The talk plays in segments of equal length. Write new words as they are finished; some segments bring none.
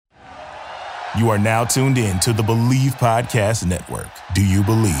You are now tuned in to the Believe Podcast Network. Do you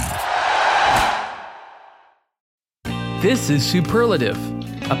believe? This is Superlative,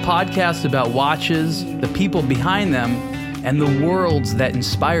 a podcast about watches, the people behind them, and the worlds that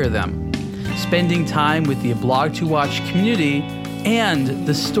inspire them. Spending time with the Blog to Watch community and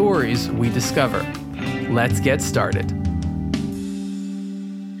the stories we discover. Let's get started.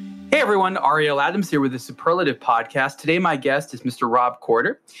 Hey everyone, Ariel Adams here with the Superlative Podcast. Today my guest is Mr. Rob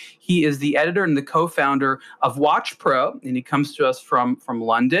Corder. He is the editor and the co-founder of Watch Pro, and he comes to us from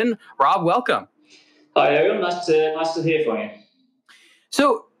London. Rob, welcome. Hi Ariel, nice to hear from you.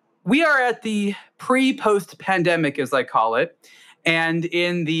 So we are at the pre-post pandemic, as I call it. And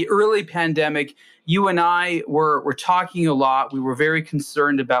in the early pandemic, you and I were talking a lot. We were very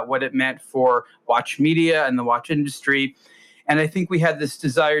concerned about what it meant for watch media and the watch industry. And I think we had this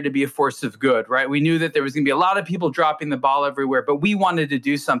desire to be a force of good, right? We knew that there was going to be a lot of people dropping the ball everywhere, but we wanted to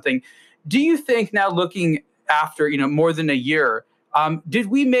do something. Do you think now, looking after more than a year, did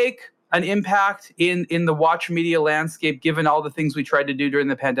we make an impact in the watch media landscape, given all the things we tried to do during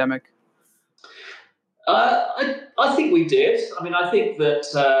the pandemic? I think we did. I mean, I think that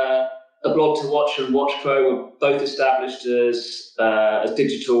a Blog to Watch and Watch Pro were both established as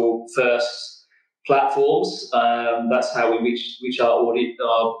digital first platforms. That's how we reach our audience,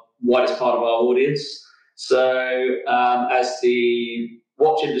 our widest part of our audience. So as the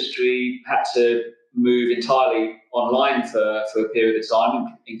watch industry had to move entirely online for a period of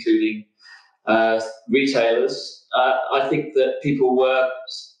time, including retailers, I think that people were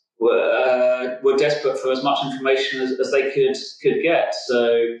desperate for as much information as they could get.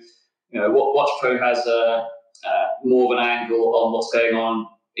 So, Watch Pro has more of an angle on what's going on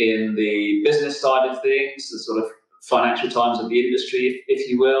in the business side of things, the sort of financial times of the industry, if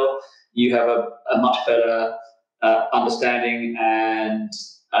you will. You have a much better understanding and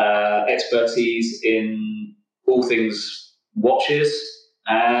expertise in all things watches.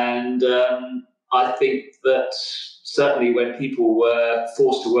 And I think that certainly when people were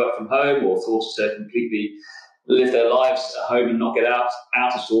forced to work from home or forced to completely live their lives at home and not get out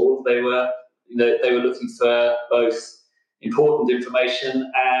at all, they were looking for both important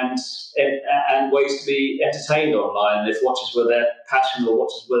information and ways to be entertained online. If watches were their passion or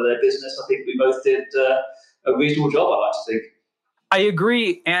watches were their business, I think we both did a reasonable job, I like to think. I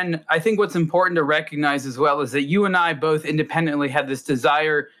agree. And I think what's important to recognize as well is that you and I both independently had this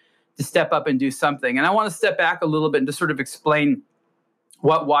desire to step up and do something. And I want to step back a little bit and to sort of explain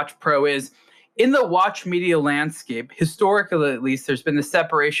what Watch Pro is. In the watch media landscape, historically at least, there's been the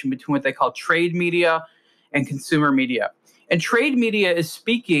separation between what they call trade media and consumer media. And trade media is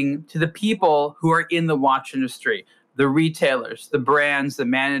speaking to the people who are in the watch industry, the retailers, the brands, the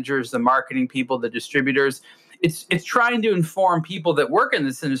managers, the marketing people, the distributors. It's trying to inform people that work in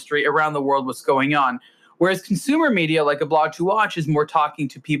this industry around the world what's going on. Whereas consumer media, like a Blog to Watch, is more talking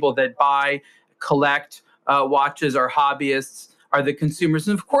to people that buy, collect watches, are hobbyists, are the consumers.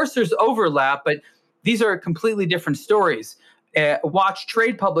 And of course, there's overlap, but these are completely different stories. A watch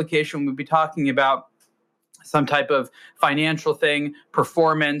trade publication would be talking about some type of financial thing,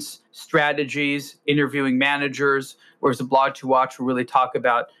 performance, strategies, interviewing managers, whereas a Blog to Watch will really talk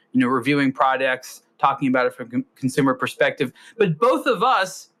about, reviewing products, talking about it from a consumer perspective. But both of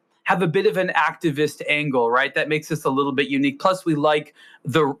us have a bit of an activist angle, right? That makes us a little bit unique. Plus, we like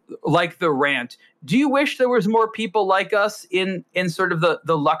the rant. Do you wish there was more people like us in sort of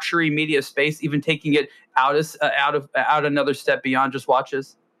the luxury media space, even taking it out another step beyond just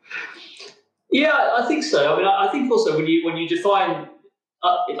watches? Yeah, I think so. I mean, I think also when you define,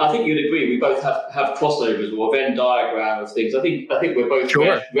 I think you'd agree. We both have crossovers or a Venn diagram of things. I think we're both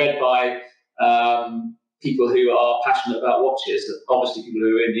read by people who are passionate about watches. Obviously, people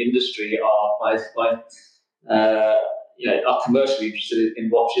who are in the industry are commercially interested in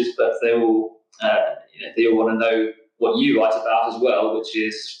watches, but they all want to know what you write about as well, which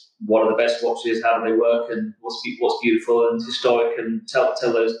is what are the best watches, how do they work, and what's beautiful and historic, and tell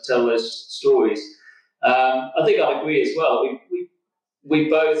those stories. I think I'd agree as well. We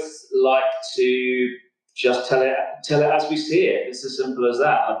both like to just tell it as we see it. It's as simple as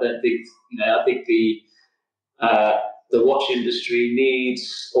that. I don't think I think the watch industry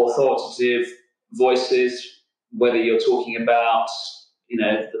needs authoritative voices, whether you're talking about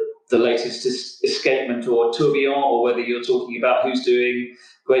the latest escapement or tourbillon, or whether you're talking about who's doing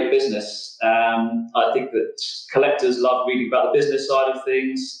great business. I think that collectors love reading about the business side of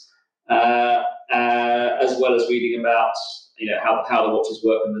things, as well as reading about how the watches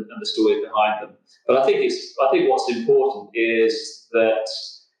work and the stories behind them. But I think what's important is that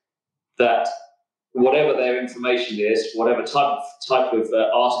whatever their information is, whatever type of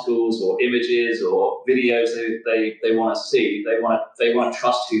articles or images or videos they want to see, they want to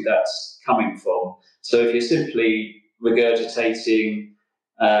trust who that's coming from. So if you're simply regurgitating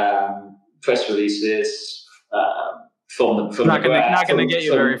press releases from the brand, not going to get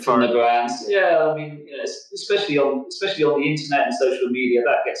you very far. From the brands, yeah. I mean, especially on the internet and social media,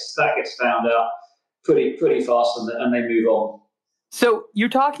 that gets found out pretty fast, and they move on. So you're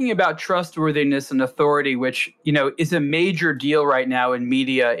talking about trustworthiness and authority, which, is a major deal right now in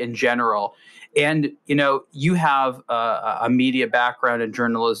media in general. And, you have a media background in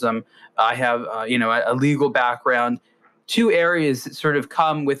journalism. I have, a legal background. Two areas that sort of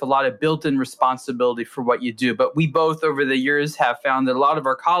come with a lot of built-in responsibility for what you do. But we both over the years have found that a lot of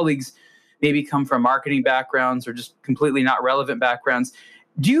our colleagues maybe come from marketing backgrounds or just completely not relevant backgrounds.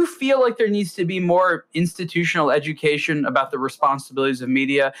 Do you feel like there needs to be more institutional education about the responsibilities of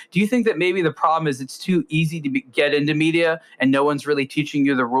media? Do you think that maybe the problem is it's too easy to get into media and no one's really teaching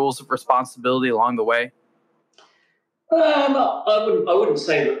you the rules of responsibility along the way? I wouldn't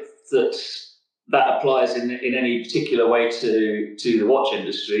say that applies in any particular way to the watch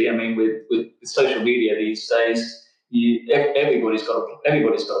industry. I mean, with social media these days, everybody's got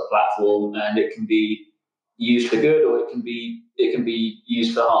a platform, and it can be used for good or it can be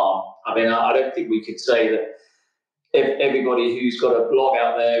used for harm. I mean, I don't think we could say that everybody who's got a blog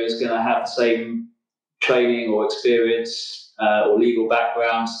out there is going to have the same training or experience or legal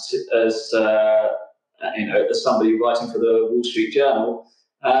background as somebody writing for the Wall Street Journal.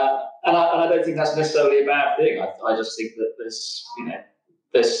 And I don't think that's necessarily a bad thing. I just think that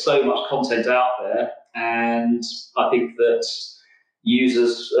there's so much content out there, and I think that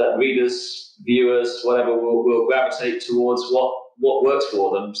users, readers, viewers, whatever, will gravitate towards what works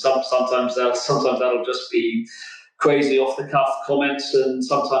for them. Sometimes that'll just be crazy off the cuff comments, and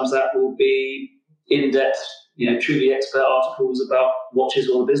sometimes that will be in-depth, truly expert articles about watches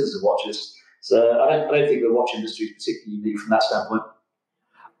or the business of watches. So I don't think the watch industry is particularly unique from that standpoint.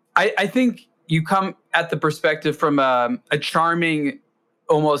 I think you come at the perspective from a charming,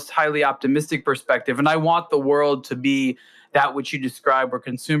 almost highly optimistic perspective. And I want the world to be that which you describe, where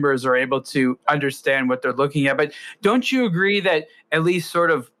consumers are able to understand what they're looking at. But don't you agree that at least sort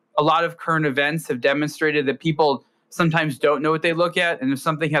of a lot of current events have demonstrated that people sometimes don't know what they look at? And if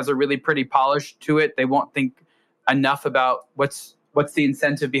something has a really pretty polish to it, they won't think enough about what's the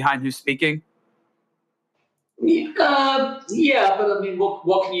incentive behind who's speaking? Yeah, but I mean,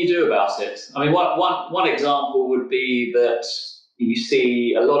 what can you do about it? I mean, one example would be that you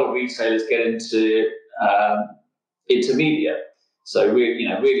see a lot of retailers get into media. So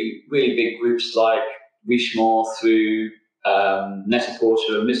really big groups like Richemont through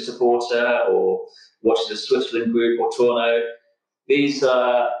Net-a-Porter and Mr. Porter, or Watches of Switzerland Group or Tourneau. These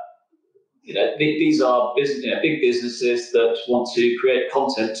are big businesses that want to create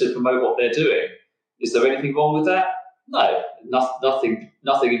content to promote what they're doing. Is there anything wrong with that? No, nothing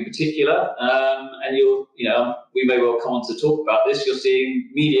in particular. And we may well come on to talk about this. You're seeing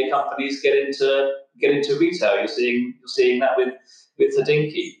media companies get into retail. You're seeing that with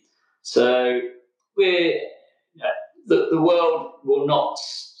Hodinkee. So the world will not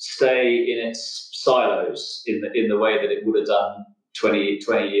stay in its silos in the way that it would have done 20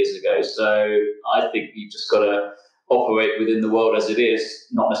 years ago. So I think you've just got to operate within the world as it is,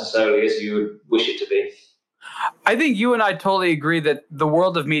 not necessarily as you would wish it to be. I think you and I totally agree that the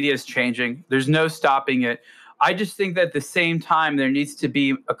world of media is changing. There's no stopping it. I just think that at the same time, there needs to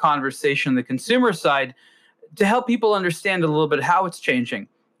be a conversation on the consumer side to help people understand a little bit how it's changing.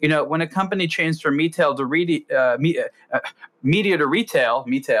 When a company changed from media to retail,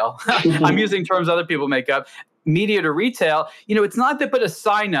 I'm using terms other people make up, media to retail, it's not they put a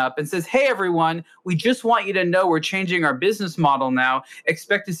sign up and says, hey, everyone, we just want you to know we're changing our business model now.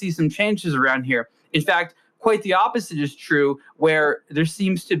 Expect to see some changes around here. In fact, quite the opposite is true, where there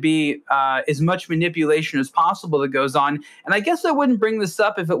seems to be as much manipulation as possible that goes on. And I guess I wouldn't bring this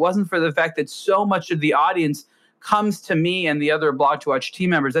up if it wasn't for the fact that so much of the audience comes to me and the other Blog to Watch team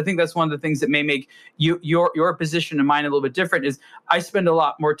members. I think that's one of the things that may make your position and mine a little bit different. Is I spend a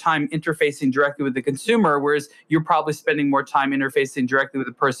lot more time interfacing directly with the consumer, whereas you're probably spending more time interfacing directly with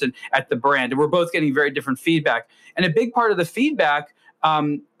the person at the brand. And we're both getting very different feedback. And a big part of the feedback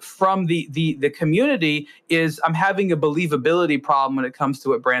from the community is I'm having a believability problem when it comes to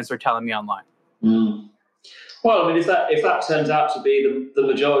what brands are telling me online. Mm. Well, I mean, if that turns out to be the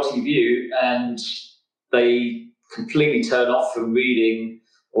majority view, and they completely turn off from reading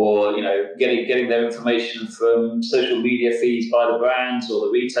or getting their information from social media feeds by the brands or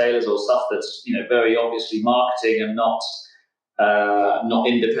the retailers or stuff that's very obviously marketing and not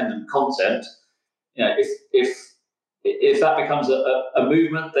independent content, if that becomes a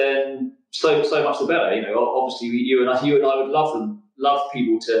movement, then so much the better. Obviously you and I would love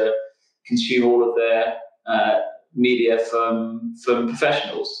people to consume all of their media from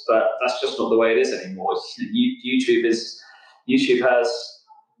professionals, but that's just not the way it is anymore. YouTube has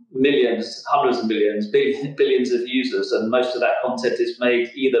millions, hundreds of millions, billions of users, and most of that content is made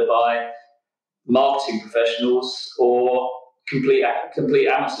either by marketing professionals or complete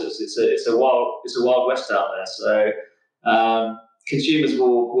amateurs. It's a wild west out there. So consumers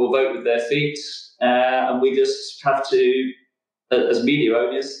will vote with their feet, and we just have to, as media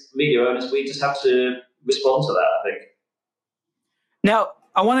owners, we just have to respond to that, I think. Now,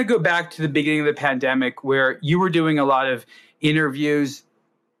 I want to go back to the beginning of the pandemic, where you were doing a lot of interviews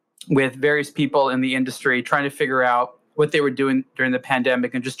with various people in the industry, trying to figure out what they were doing during the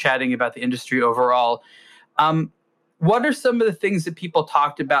pandemic and just chatting about the industry overall. What are some of the things that people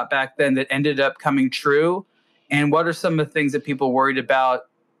talked about back then that ended up coming true? And what are some of the things that people worried about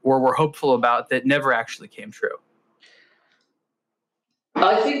or were hopeful about that never actually came true?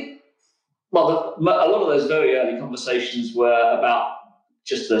 I think, a lot of those very early conversations were about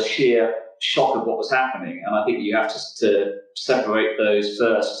just the sheer shock of what was happening. And I think you have to separate those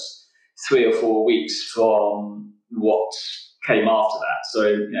first 3 or 4 weeks from what came after that.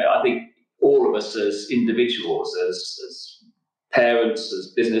 So, I think all of us as individuals, as parents,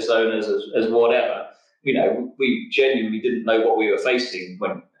 as business owners, as whatever, we genuinely didn't know what we were facing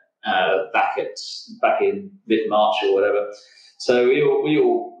when back in mid-March or whatever. So we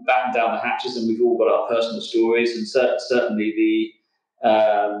all battened down the hatches, and we've all got our personal stories, and certainly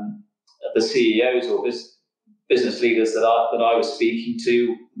the CEOs or business leaders that I was speaking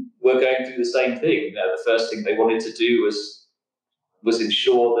to were going through the same thing. The first thing they wanted to do was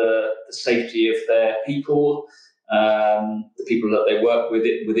ensure the safety of their people, the people that they work with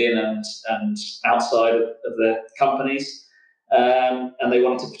within and outside of their companies, and they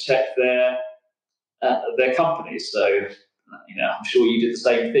wanted to protect their companies. So, I'm sure you did the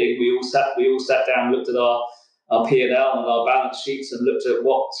same thing. We all sat down, looked at our P&L and our balance sheets, and looked at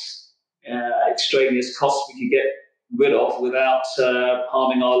what extraneous costs we could get rid of without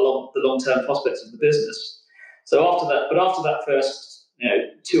harming the long-term prospects of the business. So after that first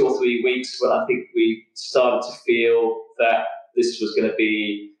 2 or 3 weeks, when I think we started to feel that this was going to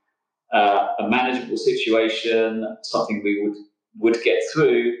be a manageable situation, something we would get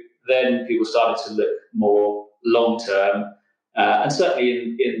through, then people started to look more long-term. And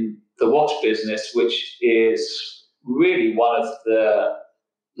certainly in the watch business, which is really one of the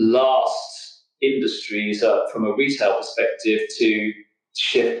last industries from a retail perspective to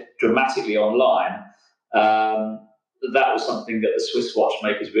shift dramatically online, that was something that the Swiss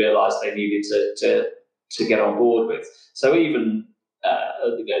watchmakers realised they needed to get on board with. So even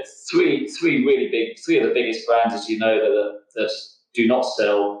three of the biggest brands, as you know, that do not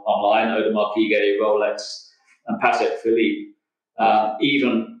sell online, Audemars Piguet, Rolex, and Patek Philippe.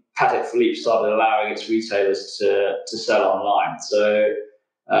 Even Patek Philippe started allowing its retailers to sell online. So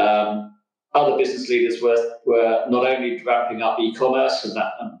other business leaders were not only ramping up e-commerce, and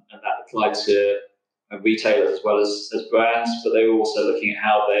that applied to retailers as well as brands, but they were also looking at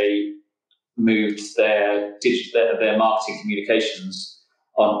how they moved their marketing communications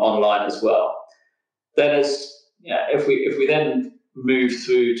online as well. Then, if we then move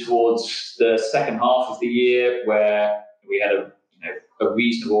through towards the second half of the year, where we had a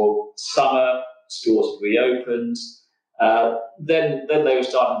reasonable summer, stores reopened, then they were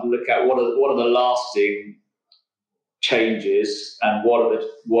starting to look at what are the lasting changes, and what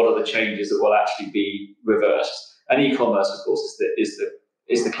are the changes that will actually be reversed. And e-commerce, of course,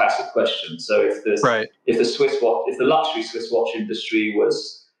 is the classic question. So if the luxury Swiss watch industry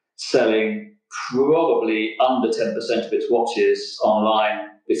was selling probably under 10% of its watches online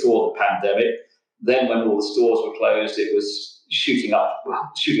before the pandemic, then when all the stores were closed, it was shooting up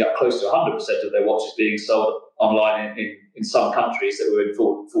close to 100% of their watches being sold online in some countries that were in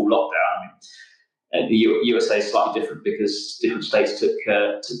full lockdown. I mean, the USA is slightly different because different states took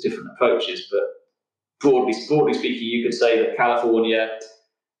different approaches, but broadly speaking, you could say that California,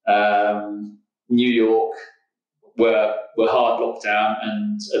 New York were hard lockdown,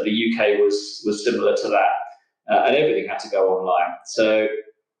 and the UK was similar to that, and everything had to go online. So,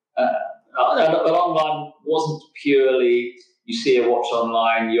 but online wasn't purely you see a watch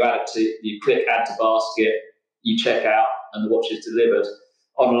online, you click add to basket, you check out, and the watch is delivered.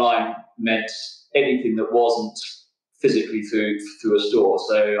 Online meant anything that wasn't physically through a store.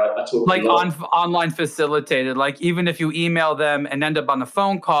 So I talk like online facilitated. Like even if you email them and end up on a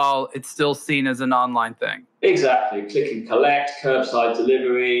phone call, it's still seen as an online thing. Exactly. Click and collect, curbside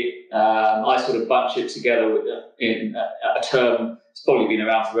delivery. I sort of bunch it together in a term. It's probably been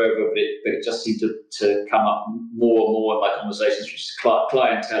around forever, but it just seemed to come up more and more in my conversations, which is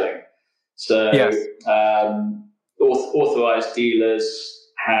clienteling. So yes. Authorized dealers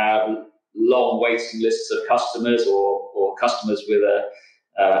have long waiting lists of customers or customers with a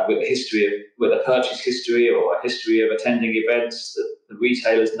history with a purchase history or a history of attending events. The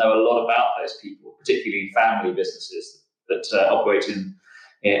retailers know a lot about those people, particularly family businesses that operate in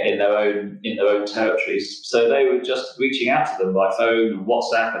their own territories. So they were just reaching out to them by phone and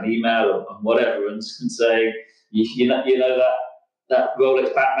WhatsApp and email and whatever, and saying, you know that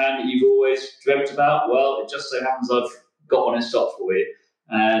Rolex Batman that you've always dreamt about. Well, it just so happens I've got one in stock for you.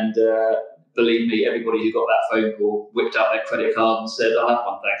 And believe me, everybody who got that phone call whipped out their credit card and said, "I'll have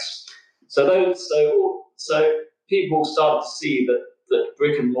one, thanks." So people started to see that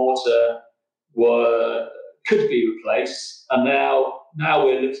brick and mortar could be replaced, and now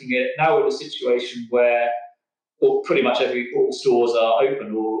we're in a situation where pretty much all stores are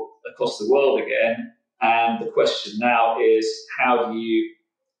open all across the world again, and the question now is, how do you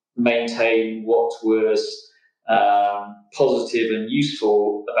maintain what was positive and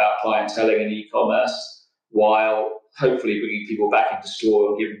useful about clienteling and e-commerce, while hopefully bringing people back into store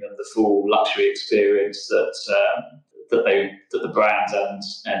and giving them the full luxury experience that the brands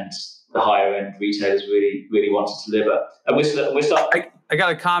and the higher end retailers really want to deliver. And we're starting. I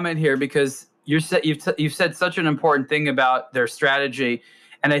got a comment here because you've said such an important thing about their strategy,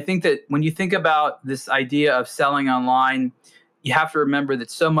 and I think that when you think about this idea of selling online, you have to remember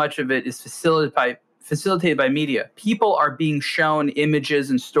that so much of it is facilitated by media. People are being shown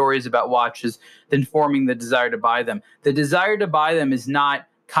images and stories about watches, then forming the desire to buy them. The desire to buy them is not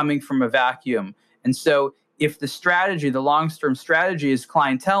coming from a vacuum. And so if the long-term strategy is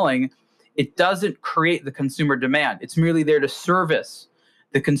clienteling, it doesn't create the consumer demand. It's merely there to service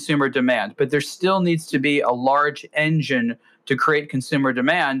the consumer demand. But there still needs to be a large engine to create consumer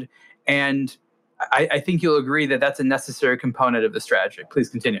demand. And I think you'll agree that that's a necessary component of the strategy. Please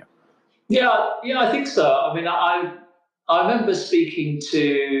continue. Yeah, I think so. I mean, I remember speaking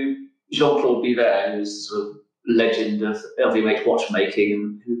to Jean-Claude Biver, who's sort of legend of LVMH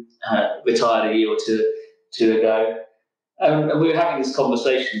watchmaking, who retired a year or two ago. And we were having this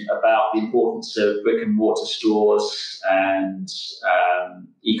conversation about the importance of brick and mortar stores and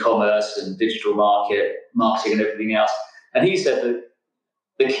e-commerce and digital marketing and everything else. And he said that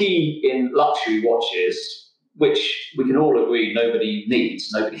the key in luxury watches, which we can all agree nobody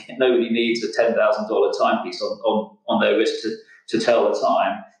needs a $10,000 timepiece on their wrist to tell the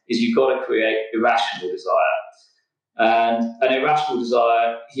time, is you've got to create irrational desire. And an irrational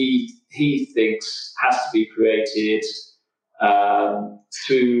desire, he thinks, has to be created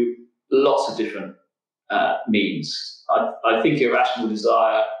through lots of different means. I think irrational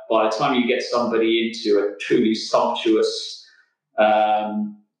desire, by the time you get somebody into a truly sumptuous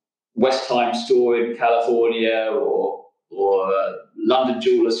Westheim store in California or a London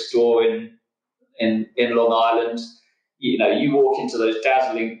jeweler's store in Long Island, you walk into those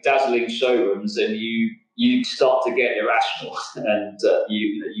dazzling showrooms and you start to get irrational, and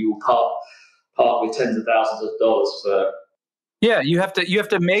you will part with tens of thousands of dollars for. Yeah, you have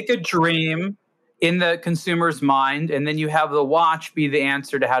to make a dream in the consumer's mind, and then you have the watch be the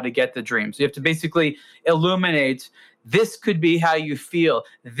answer to how to get the dream. So you have to basically illuminate, this could be how you feel,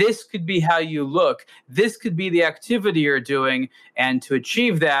 this could be how you look, this could be the activity you're doing, and to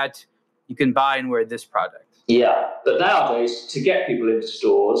achieve that, you can buy and wear this product. Yeah, but nowadays, to get people into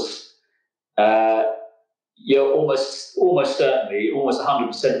stores, you're almost certainly, almost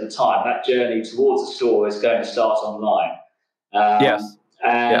 100% of the time, that journey towards the store is going to start online. Yes.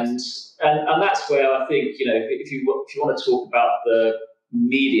 And that's where I think, if you want to talk about the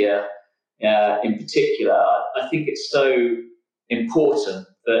media in particular, I think it's so important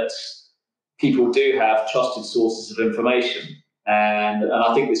that people do have trusted sources of information. And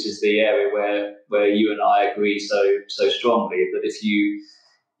I think this is the area where you and I agree so strongly, that if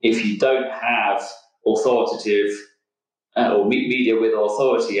you don't have authoritative or media with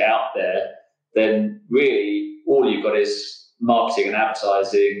authority out there, then really all you've got is marketing and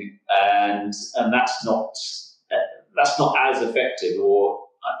advertising, and that's not as effective, or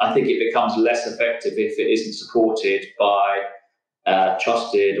I think it becomes less effective if it isn't supported by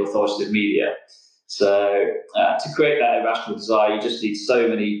trusted, authoritative media. So to create that irrational desire, you just need so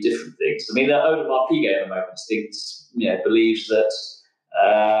many different things. I mean, Audemars Piguet at the moment believes that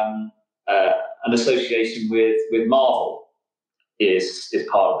an association with Marvel is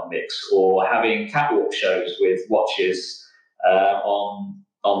part of the mix, or having catwalk shows with watches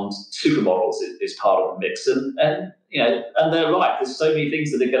on supermodels is part of the mix, and they're right. There's so many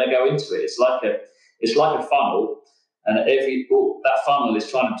things that are going to go into it. It's like a funnel, and that funnel is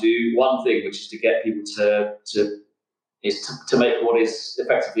trying to do one thing, which is to get people to make what is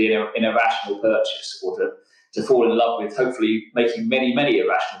effectively an irrational purchase, or to fall in love with, hopefully making many, many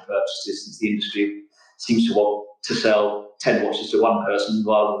irrational purchases, since the industry seems to want to sell 10 watches to one person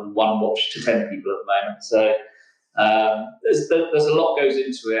rather than one watch to 10 people at the moment. So there's a lot goes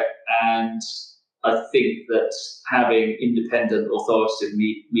into it, and I think that having independent, authoritative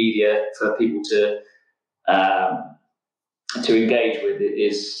media for people to engage with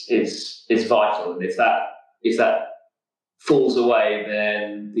is vital. And if that falls away,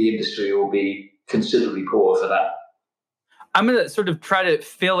 then the industry will be considerably poorer for that. I'm going to sort of try to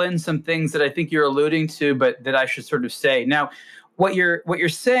fill in some things that I think you're alluding to, but that I should sort of say. Now, what you're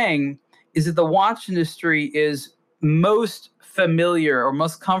saying is that the watch industry is most familiar or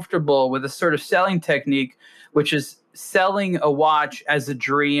most comfortable with a sort of selling technique, which is selling a watch as a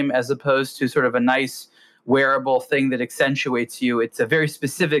dream, as opposed to sort of a nice wearable thing that accentuates you. It's a very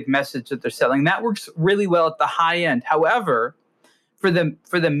specific message that they're selling. That works really well at the high end. However, for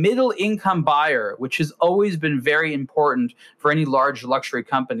the middle income buyer, which has always been very important for any large luxury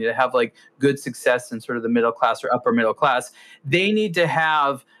company to have like good success in sort of the middle class or upper middle class, they need to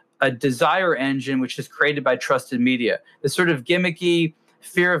have a desire engine which is created by trusted media. The sort of gimmicky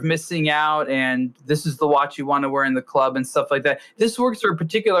fear of missing out, and this is the watch you want to wear in the club and stuff like that. This works for a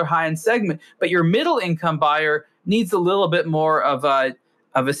particular high-end segment, but your middle income buyer needs a little bit more of a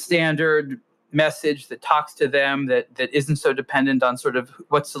standard message that talks to them, that isn't so dependent on sort of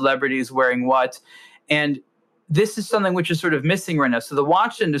what celebrity is wearing what. And this is something which is sort of missing right now. So the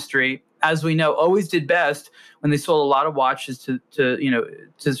watch industry, as we know, always did best when they sold a lot of watches to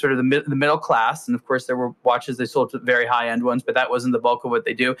sort of the middle class. And of course, there were watches they sold to very high end ones, but that wasn't the bulk of what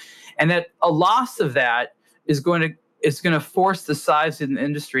they do. And that a loss of that is going to force the size of the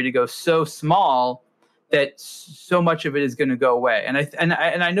industry to go so small that so much of it is going to go away. And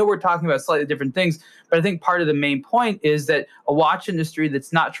I know we're talking about slightly different things, but I think part of the main point is that a watch industry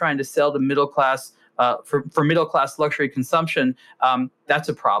that's not trying to sell to middle class for middle class luxury consumption, that's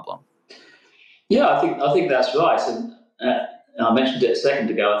a problem. Yeah, I think that's right, and I mentioned it a second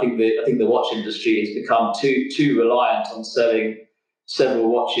ago. I think the watch industry has become too reliant on selling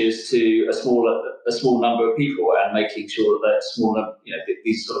several watches to a small number of people, and making sure that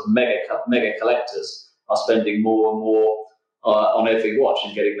these sort of mega collectors are spending more and more on every watch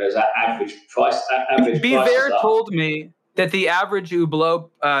and getting those average prices up. Told me that the average Hublot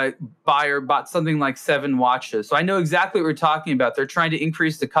buyer bought something like 7 watches. So I know exactly what we're talking about. They're trying to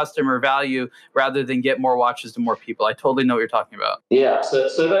increase the customer value rather than get more watches to more people. I totally know what you're talking about. Yeah, so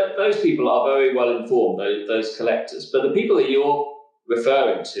those people are very well informed, those collectors. But the people that you're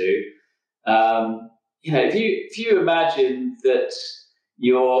referring to, if you imagine that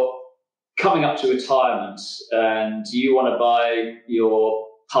you're coming up to retirement and you want to buy your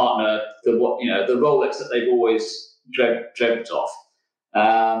partner the Rolex that they've always dreamt of,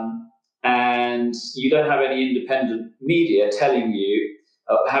 and you don't have any independent media telling you,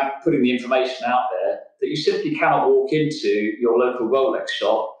 putting the information out there, that you simply cannot walk into your local Rolex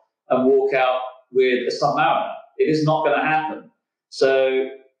shop and walk out with a Submariner. It is not going to happen. So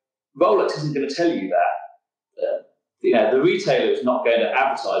Rolex isn't going to tell you that. The retailer is not going to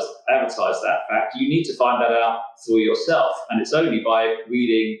advertise that fact. You need to find that out for yourself, and it's only by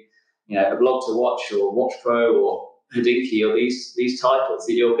reading, a Blog to Watch or Watch Pro or Hodinkee or these titles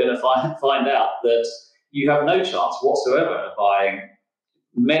that you're going to find out that you have no chance whatsoever of buying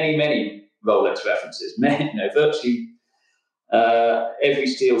many Rolex references. Virtually every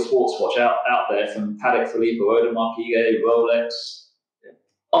steel sports watch out there, from Patek Philippe or Audemars Piguet, Rolex,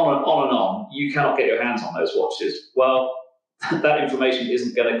 on and on. You cannot get your hands on those watches. Well, that information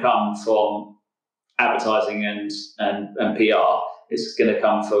isn't going to come from advertising and PR. It's going to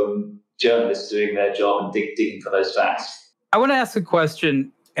come from journalists doing their job and digging for those facts. I want to ask a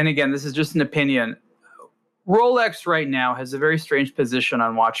question, and again, this is just an opinion. Rolex right now has a very strange position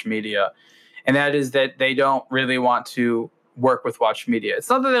on watch media, and that is that they don't really want to work with watch media. It's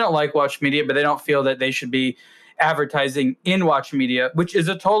not that they don't like watch media, but they don't feel that they should be advertising in watch media, which is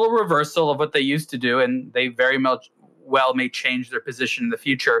a total reversal of what they used to do, and they very well may change their position in the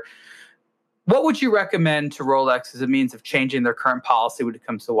future. What would you recommend to Rolex as a means of changing their current policy when it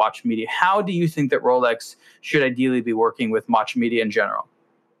comes to watch media? How do you think that Rolex should ideally be working with watch media in general?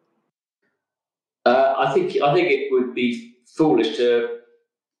 I think it would be foolish to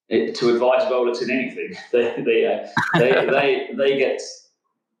to advise Rolex in anything. They get.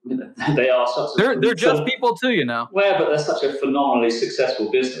 They are such. They're just people too, you know. Well, but they're such a phenomenally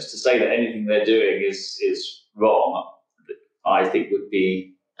successful business. To say that anything they're doing is wrong, I think would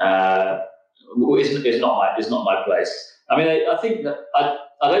be is not my place. I mean, I think that I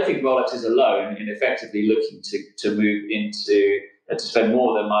don't think Rolex is alone in effectively looking to move into to spend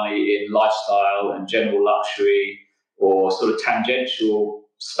more of their money in lifestyle and general luxury or sort of tangential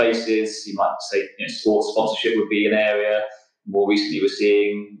spaces. You might say, sports sponsorship would be an area. More recently, we're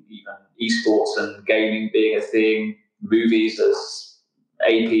seeing even esports and gaming being a thing. Movies, as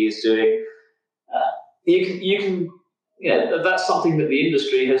AP is doing. You can, that's something that the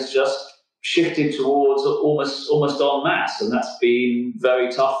industry has just shifted towards almost en masse, and that's been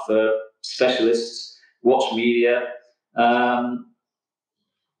very tough for specialists, watch media,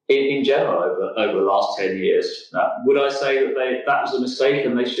 in general over the last 10 years. Would I say that that was a mistake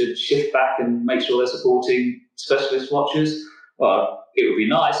and they should shift back and make sure they're supporting specialist watches? Well, it would be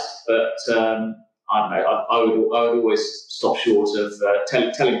nice, but I don't know. I would always stop short of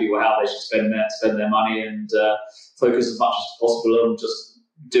telling people how they should spend their money and focus as much as possible on just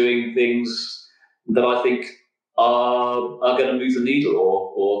doing things that I think are going to move the needle,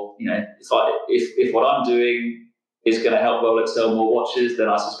 or if what I'm doing is going to help Rolex sell more watches, then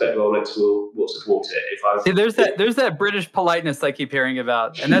I suspect Rolex will support it. See, there's that British politeness I keep hearing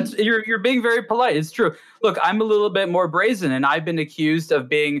about, and that's you're being very polite. It's true. Look, I'm a little bit more brazen, and I've been accused of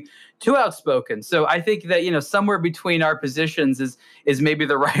being too outspoken. So I think that somewhere between our positions is maybe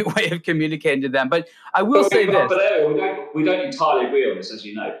the right way of communicating to them. But I will say this: but we don't entirely agree on this, as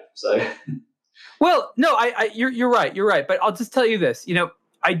you know. So, well, no, you're right. You're right. But I'll just tell you this: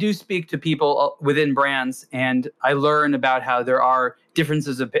 I do speak to people within brands, and I learn about how there are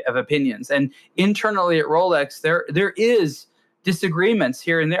differences of opinions. And internally at Rolex, there is disagreements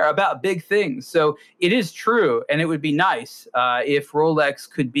here and there about big things. So it is true, and it would be nice if Rolex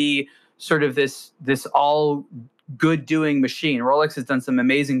could be sort of this all good doing machine. Rolex has done some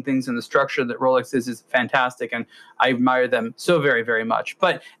amazing things, and the structure that Rolex is fantastic, and I admire them so very, very much.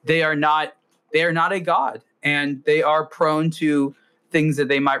 But they are not a god, and they are prone to things that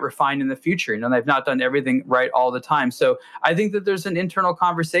they might refine in the future. They've not done everything right all the time. So I think that there's an internal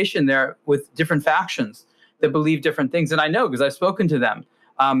conversation there with different factions that believe different things. And I know because I've spoken to them.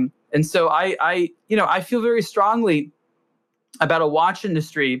 And so I feel very strongly about a watch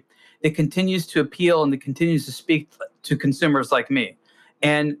industry that continues to appeal and that continues to speak to consumers like me.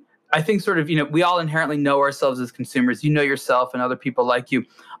 And I think sort of, we all inherently know ourselves as consumers. You know yourself and other people like you.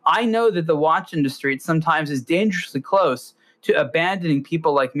 I know that the watch industry sometimes is dangerously close to abandoning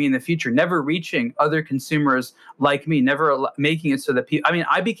people like me in the future, never reaching other consumers like me, never making it so that people. I mean,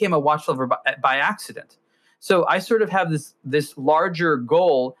 I became a watch lover by accident. So I sort of have this larger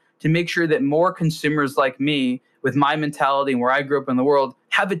goal to make sure that more consumers like me, with my mentality and where I grew up in the world,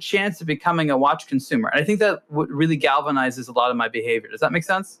 have a chance of becoming a watch consumer. And I think that really galvanizes a lot of my behavior. Does that make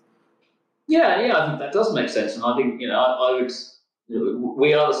sense? Yeah, I think that does make sense. And I think, I would.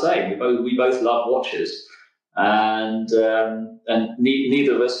 We are the same. We both love watches. And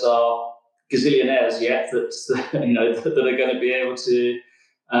neither of us are gazillionaires yet that are going to be able to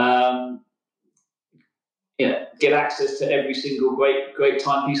get access to every single great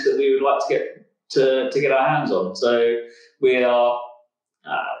timepiece that we would like to get our hands on. So we are,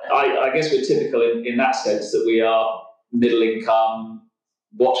 I guess we're typical in that sense that we are middle income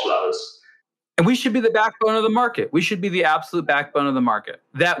watch lovers. And we should be the backbone of the market. We should be the absolute backbone of the market.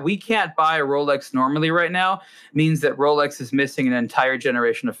 That we can't buy a Rolex normally right now means that Rolex is missing an entire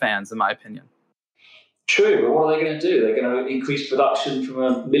generation of fans, in my opinion. True, but what are they going to do? They're going to increase production from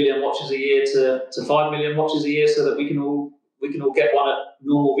 1 million watches a year to 5 million watches a year so that we can all get one at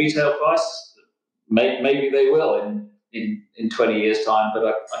normal retail price? Maybe they will in 20 years' time, but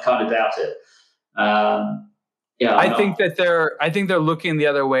I kind of doubt it. I think they're looking the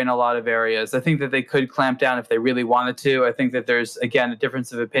other way in a lot of areas. I think that they could clamp down if they really wanted to. I think that there's, again, a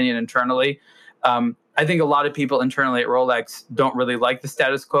difference of opinion internally. I think a lot of people internally at Rolex don't really like the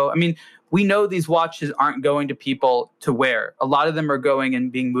status quo. I mean, we know these watches aren't going to people to wear. A lot of them are going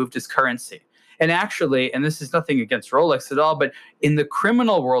and being moved as currency. And actually, and this is nothing against Rolex at all, but in the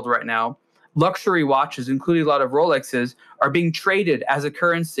criminal world right now, luxury watches, including a lot of Rolexes, are being traded as a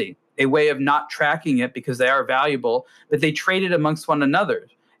currency, a way of not tracking it because they are valuable, but they trade it amongst one another.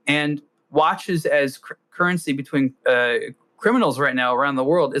 And watches as currency between criminals right now around the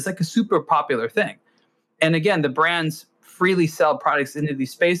world is like a super popular thing. And again, the brands freely sell products into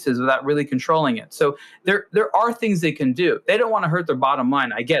these spaces without really controlling it. So there are things they can do. They don't want to hurt their bottom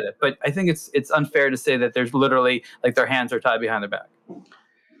line. I get it. But I think it's unfair to say that there's literally like their hands are tied behind their back.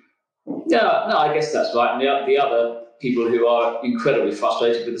 Yeah, no, I guess that's right. And the other people who are incredibly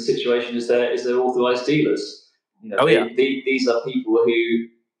frustrated with the situation is their authorised dealers. These are people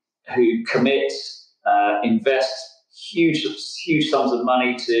who commit, invest huge sums of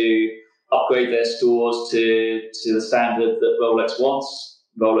money to upgrade their stores to the standard that Rolex wants.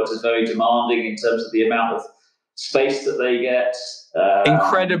 Rolex is very demanding in terms of the amount of space that they get.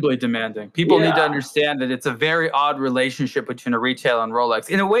 Incredibly demanding. People need to understand that it's a very odd relationship between a retailer and Rolex.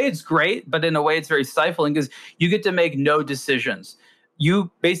 In a way, it's great, but in a way, it's very stifling because you get to make no decisions. You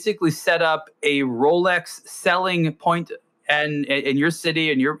basically set up a Rolex selling point and in your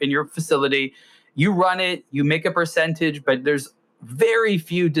city and in your facility. You run it, you make a percentage, but there's very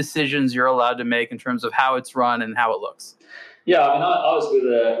few decisions you're allowed to make in terms of how it's run and how it looks. Yeah, I mean, I was with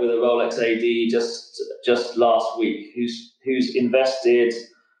a Rolex AD just last week, who's invested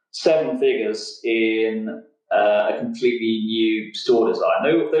 7 figures in a completely new store design.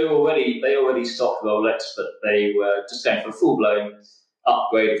 They already stocked Rolex, but they were just going for a full blown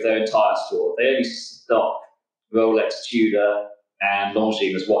upgrade of their entire store. They only stock Rolex, Tudor, and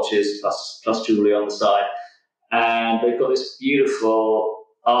Longines watches plus jewelry on the side, and they've got this beautiful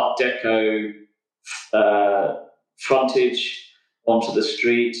Art Deco frontage onto the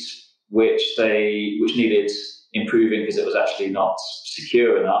street, which needed improving because it was actually not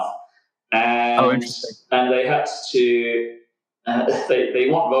secure enough. And they had to. They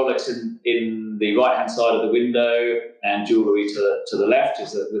want Rolex in the right hand side of the window and jewelry to the left,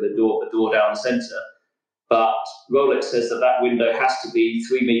 with a door down the center. But Rolex says that window has to be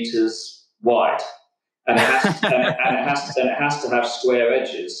 3 meters wide, and it has to have square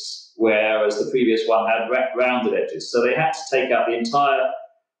edges, whereas the previous one had rounded edges. So they had to take out the entire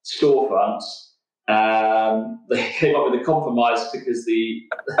storefront. They came up with a compromise because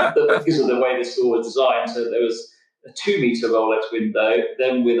because of the way the store was designed. So there was a 2 meter Rolex window,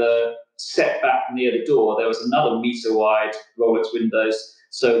 then with a setback near the door, there was another meter wide Rolex windows,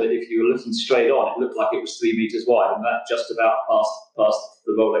 so that if you were looking straight on, it looked like it was 3 meters wide, and that just about passed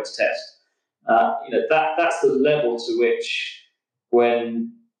the Rolex test. That's the level to which,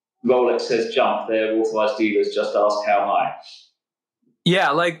 when Rolex says jump, their authorized dealers just ask how high.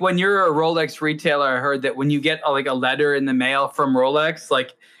 Yeah, like when you're a Rolex retailer, I heard that when you get a letter in the mail from Rolex,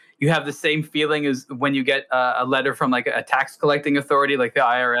 like you have the same feeling as when you get a letter from like a tax collecting authority, like the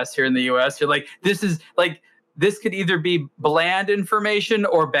IRS here in the US. You're like, this could either be bland information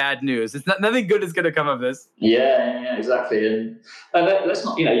or bad news. It's nothing good is going to come of this. Yeah, exactly. And let's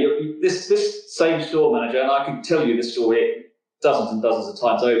not, this same store manager, and I can tell you this story dozens and dozens of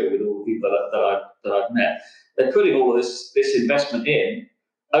times over with all the people that I've met. They're putting all of this investment in,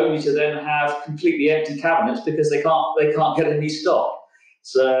 only to then have completely empty cabinets because they can't get any stock.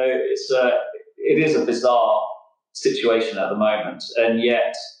 So it is a bizarre situation at the moment, and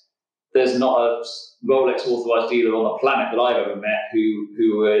yet there's not a Rolex authorized dealer on the planet that I've ever met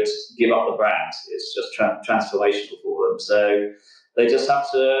who would give up the brand. It's just transformational for them. So they just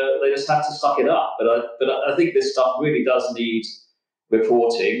have to suck it up. But I think this stuff really does need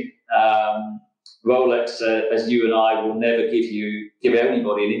reporting. Rolex, as you and I, will never give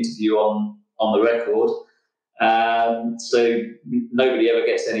anybody an interview on the record. So nobody ever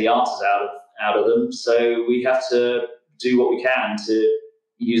gets any answers out of them. So we have to do what we can to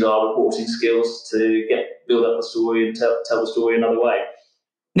use our reporting skills to build up the story and tell the story another way.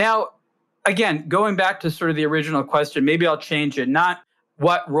 Now, again, going back to sort of the original question, maybe I'll change it. Not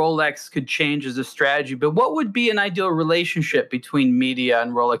what Rolex could change as a strategy, but what would be an ideal relationship between media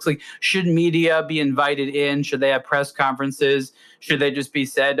and Rolex? Like, should media be invited in? Should they have press conferences? Should they just be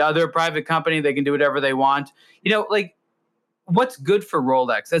said, oh, they're a private company, they can do whatever they want? What's good for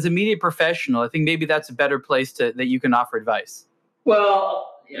Rolex? As a media professional, I think maybe that's a better place that you can offer advice. Well,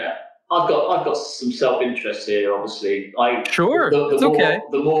 I've got some self-interest here, obviously. It's okay.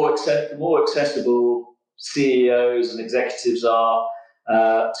 The more accessible CEOs and executives are,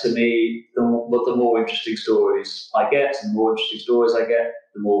 to me, the more interesting stories I get, and the more interesting stories I get,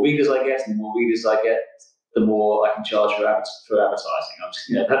 the more readers I get, and the more readers I get, the more I can charge for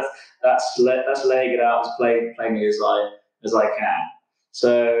advertising. That's laying it out as plainly as I can.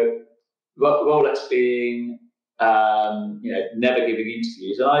 So Rolex being never giving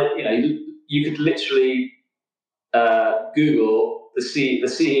interviews, and you could literally Google the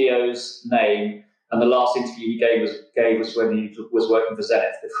CEO's name, and the last interview he gave was when he was working for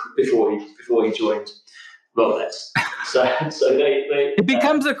Zenith before he joined Rolex. So it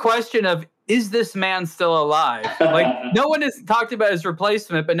becomes a question of, is this man still alive? Like, no one has talked about his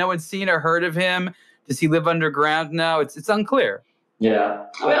replacement, but no one's seen or heard of him. Does he live underground now? It's unclear. Yeah,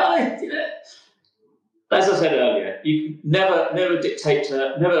 as I said earlier, you never dictate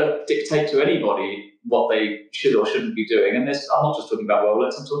to anybody what they should or shouldn't be doing. And this, I'm not just talking about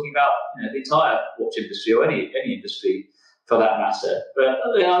Rolex. I'm talking about the entire watch industry, or any industry for that matter.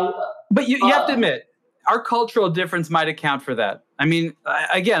 But you have to admit, our cultural difference might account for that. I mean,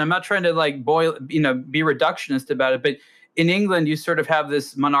 again, I'm not trying to be reductionist about it, but in England, you sort of have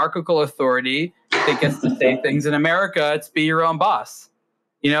this monarchical authority that gets to say things. In America, it's be your own boss.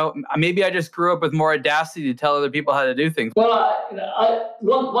 Maybe I just grew up with more audacity to tell other people how to do things. Well,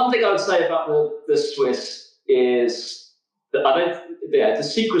 one thing I would say about the Swiss is that the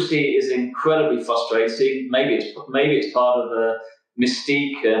secrecy is incredibly frustrating. Maybe it's part of the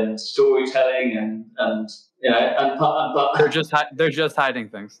mystique and storytelling, but they're just hiding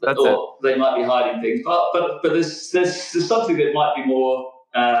things. That's or it. They might be hiding things, but there's something that might be more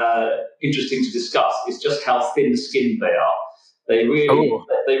interesting to discuss. Is just how thin-skinned they are. They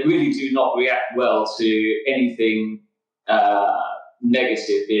really do not react well to anything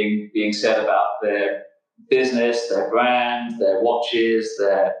negative being said about their business, their brand, their watches,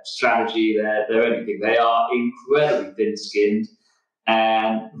 their strategy, their anything. They are incredibly thin-skinned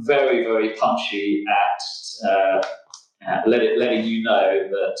and very, very punchy at letting you know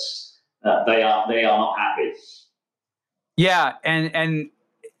that they are not happy. Yeah, and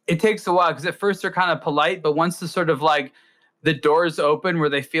it takes a while, because at first they're kind of polite, but once the sort of the doors open where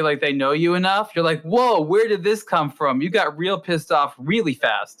they feel like they know you enough, you're like, whoa, where did this come from? You got real pissed off really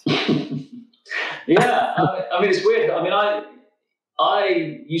fast. Yeah, I mean, it's weird. I mean,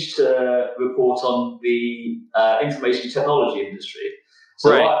 I used to report on the information technology industry. So,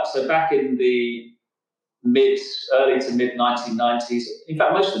 right. So back in the early to mid 1990s, in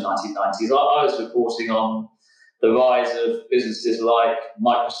fact, most of the 1990s, I was reporting on the rise of businesses like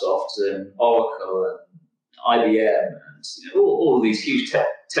Microsoft and Oracle and IBM and all of these huge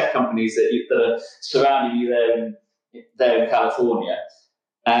tech companies that are surrounding you there in California.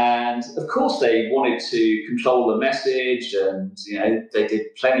 And of course, they wanted to control the message, and they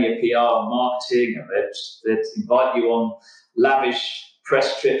did plenty of PR and marketing, and they'd invite you on lavish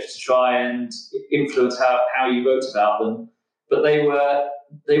press trips to try and influence how you wrote about them. But they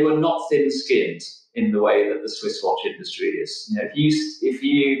were not thin-skinned in the way that the Swiss watch industry is. If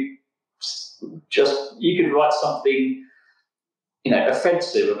you could write something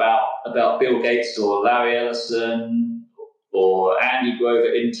offensive about Bill Gates or Larry Ellison or Andy Grove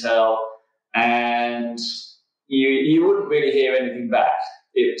at Intel, and you wouldn't really hear anything back.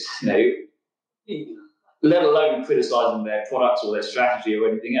 Let alone criticizing their products or their strategy or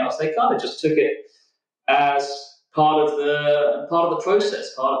anything else. They kind of just took it as part of the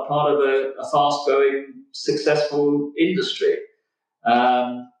process, part of a fast-growing, successful industry.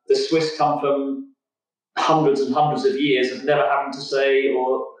 The Swiss come from hundreds and hundreds of years of never having to say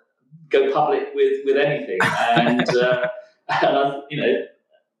or go public with anything, and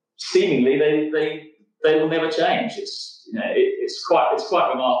seemingly they will never change. It's quite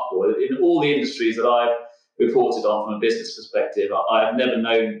remarkable. In all the industries that I've reported on from a business perspective, I've never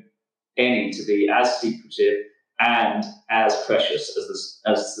known any to be as secretive and as precious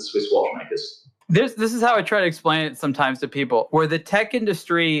as the Swiss watchmakers. This is how I try to explain it sometimes to people, where the tech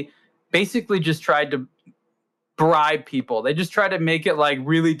industry basically just tried to bribe people. They just try to make it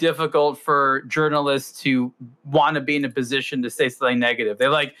really difficult for journalists to want to be in a position to say something negative.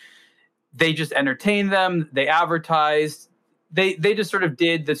 They just entertained them. They advertised. They just sort of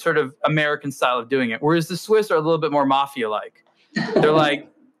did the sort of American style of doing it. Whereas the Swiss are a little bit more mafia-like. They're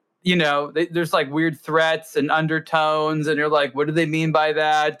there's weird threats and undertones, and you're like, what do they mean by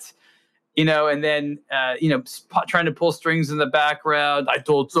that? And then, trying to pull strings in the background. I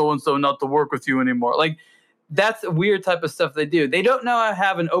told so-and-so not to work with you anymore. That's a weird type of stuff they do. They don't know how to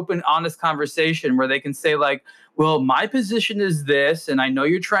have an open, honest conversation where they can say well, my position is this, and I know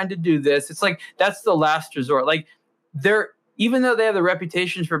you're trying to do this. It's that's the last resort. Even though they have the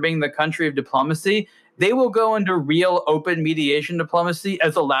reputation for being the country of diplomacy, they will go into real open mediation diplomacy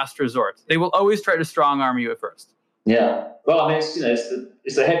as a last resort. They will always try to strong arm you at first. Yeah. Well, I mean, it's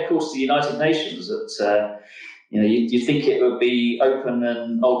the headquarters of the United Nations that you think it would be open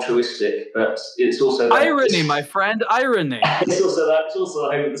and altruistic, but it's also irony, my friend, irony. It's also the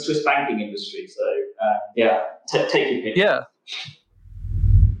home of the Swiss banking industry. So take your pick. Yeah.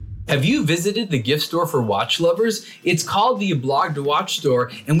 Have you visited the gift store for watch lovers? It's called the Blog to Watch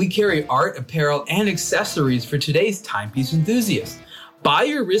store, and we carry art, apparel, and accessories for today's timepiece enthusiast. Buy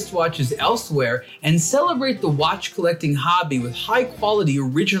your wristwatches elsewhere and celebrate the watch collecting hobby with high-quality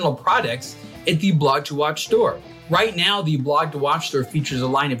original products at the Blog to Watch store. Right now, the Blog to Watch store features a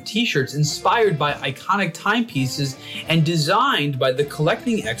line of t-shirts inspired by iconic timepieces and designed by the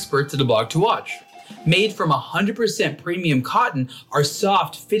collecting experts at the Blog to Watch. Made from 100% premium cotton, our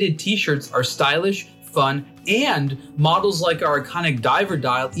soft, fitted t-shirts are stylish, fun, and models like our iconic diver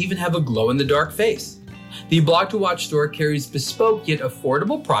dial even have a glow-in-the-dark face. The A Blog to Watch store carries bespoke yet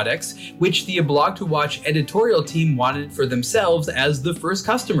affordable products, which the A Blog to Watch editorial team wanted for themselves as the first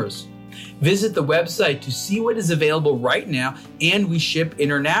customers. Visit the website to see what is available right now, and we ship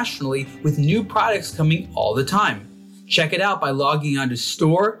internationally with new products coming all the time. Check it out by logging on to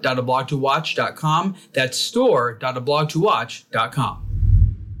store.ablogtowatch.com. That's store.ablogtowatch.com.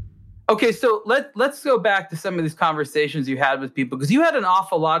 Okay, so let's go back to some of these conversations you had with people, because you had an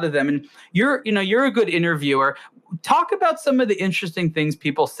awful lot of them, and you're a good interviewer. Talk about some of the interesting things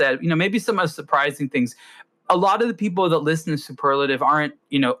people said. Maybe some of the surprising things. A lot of the people that listen to Superlative aren't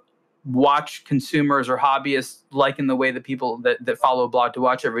watch consumers or hobbyists like in the way that people that follow A Blog to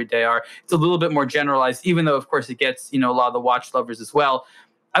Watch every day are. It's a little bit more generalized, even though of course it gets a lot of the watch lovers as well.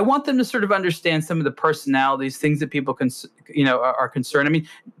 I want them to sort of understand some of the personalities, things that people are concerned. I mean,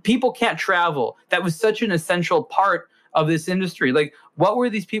 people can't travel. That was such an essential part of this industry. Like, what were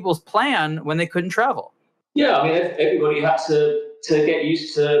these people's plan when they couldn't travel? Yeah, I mean, everybody had to get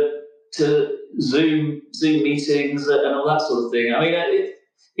used to Zoom meetings and all that sort of thing. I mean,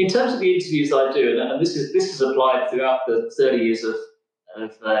 in terms of the interviews I do, and this is applied throughout the 30 years of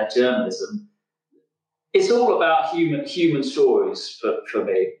journalism. It's all about human stories for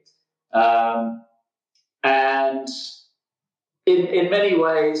me, and in many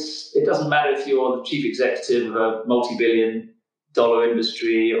ways, it doesn't matter if you're the chief executive of a multi-billion-dollar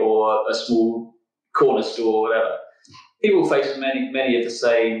industry or a small corner store, or whatever. People face many of the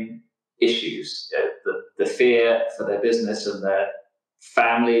same issues: the fear for their business and their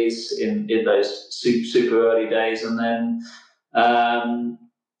families in those super early days, and then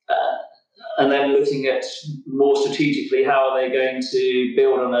looking at more strategically how are they going to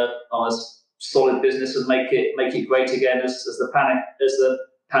build on a solid business and make it great again as the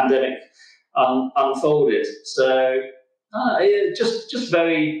pandemic unfolded. So just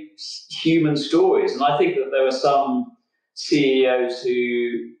very human stories, and I think that there were some CEOs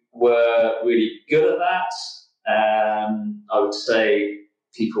who were really good at that. I would say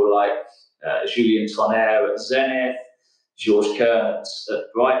people like Julien Tonnerre at Zenith, Georges Kern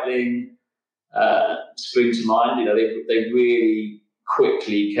at Breitling. Spring to mind. They really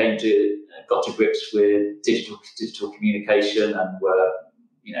quickly got to grips with digital communication and were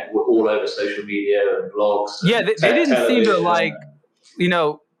all over social media and blogs. Yeah, they didn't seem to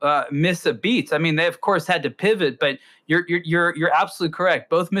miss a beat. I mean, they of course had to pivot, but you're absolutely correct.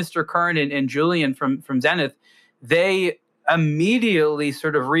 Both Mr. Kern and Julien from Zenith, they immediately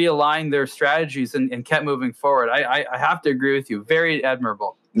sort of realigned their strategies and kept moving forward. I have to agree with you. Very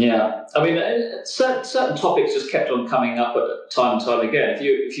admirable. Yeah, I mean, certain topics just kept on coming up at time and time again.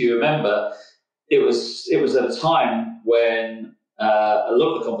 If you remember, it was at a time when a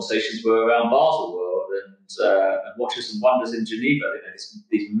lot of the conversations were around Baselworld and Watches and Wonders in Geneva.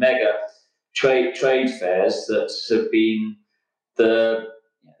 These mega trade fairs that have been the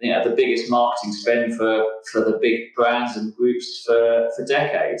biggest marketing spend for the big brands and groups for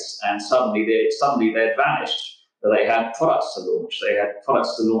decades, and suddenly they'd vanished. They had products to launch. They had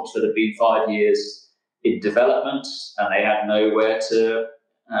products to launch that had been 5 years in development, and they had nowhere to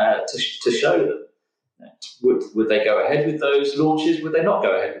show them. Would they go ahead with those launches? Would they not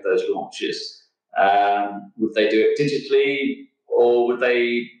go ahead with those launches? Would they do it digitally, or would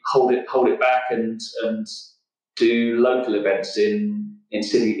they hold it back and do local events in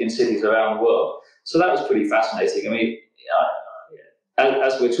cities around the world? So that was pretty fascinating. I mean,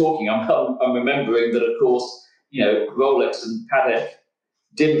 as we're talking, I'm remembering that, of course, Rolex and Patek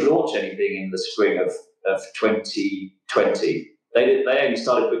didn't launch anything in the spring of 2020. They only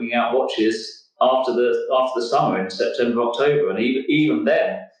started bringing out watches after the summer in September, October, and even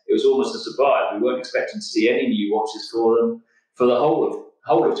then it was almost a surprise. We weren't expecting to see any new watches for them for the whole of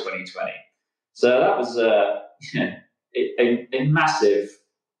 2020. So that was a massive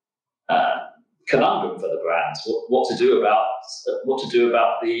conundrum for the brands. What to do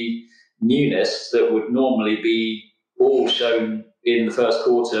about the newness that would normally be all shown in the first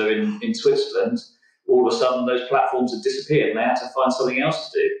quarter in Switzerland. All of a sudden, those platforms had disappeared, and they had to find something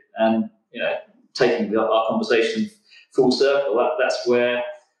else to do. And taking our conversation full circle, that's where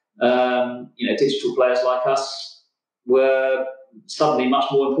digital players like us were suddenly much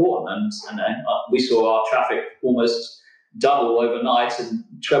more important, and we saw our traffic almost double overnight and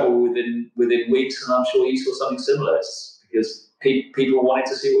treble within weeks. And I'm sure you saw something similar. It's because people wanted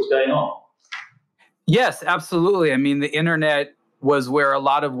to see what was going on. Yes, absolutely. I mean, the internet was where a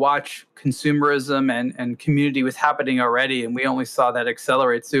lot of watch consumerism and community was happening already, and we only saw that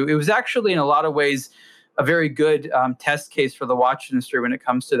accelerate. So it was actually, in a lot of ways, a very good test case for the watch industry when it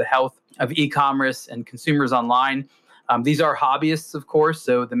comes to the health of e-commerce and consumers online. These are hobbyists, of course,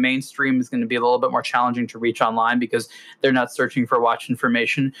 so the mainstream is going to be a little bit more challenging to reach online because they're not searching for watch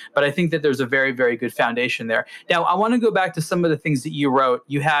information. But I think that there's a very, very good foundation there. Now, I want to go back to some of the things that you wrote.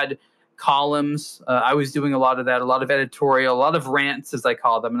 You had columns. I was doing a lot of that, a lot of editorial, a lot of rants, as I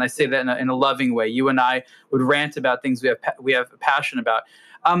call them. And I say that in a loving way. You and I would rant about things we have a passion about.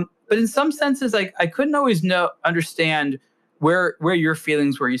 But in some senses, I couldn't always understand where your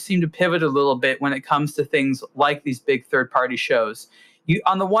feelings were. You seem to pivot a little bit when it comes to things like these big third-party shows.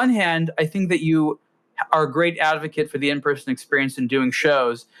 On the one hand, I think that you are a great advocate for the in-person experience in doing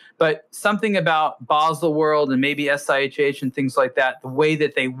shows, but something about Baselworld and maybe SIHH and things like that, the way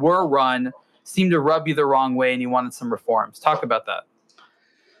that they were run, seemed to rub you the wrong way, and you wanted some reforms. Talk about that.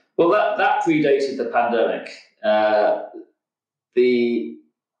 Well, that predated the pandemic. I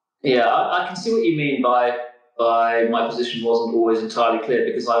can see what you mean by my position wasn't always entirely clear,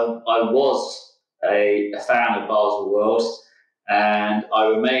 because I was a fan of Baselworld, and I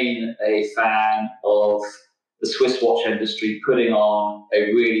remain a fan of the Swiss watch industry putting on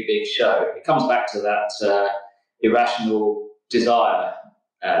a really big show. It comes back to that irrational desire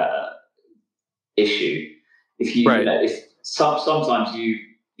issue. If sometimes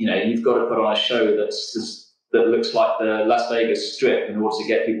you've got to put on a show that looks like the Las Vegas Strip in order to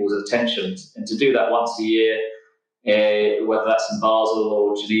get people's attention, and to do that once a year, whether that's in Basel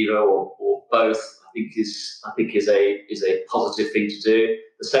or Geneva or both, I think is a positive thing to do.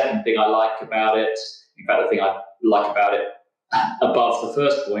 The second thing I like about it, in fact, the thing I like about it above the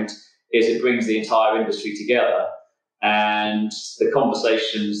first point, is it brings the entire industry together, and the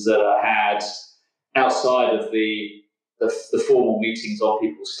conversations that are had outside of the formal meetings on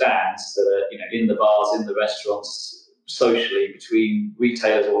people's stands that are in the bars, in the restaurants, socially between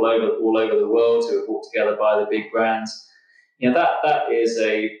retailers all over the world who are brought together by the big brands. That is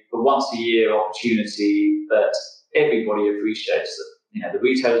a once a year opportunity that everybody appreciates. The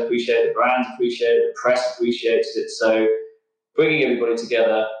retailers appreciate it, the brands appreciate it, the press appreciates it. So bringing everybody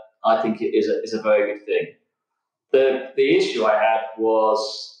together, I think it is a very good thing. The issue I had was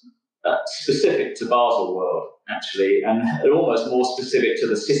specific to Baselworld, actually, and almost more specific to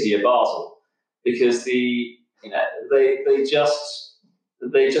the city of Basel, because they just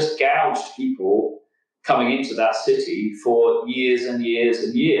gouged people coming into that city for years and years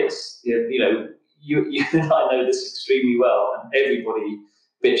and years. You and I know this extremely well, and everybody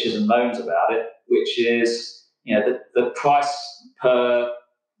bitches and moans about it, which is the price per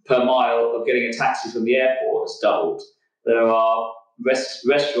mile of getting a taxi from the airport has doubled. There are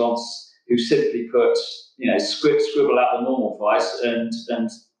restaurants who simply put scribble out the normal price and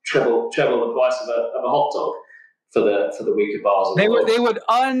treble the price of a hot dog for the week of Basel. They would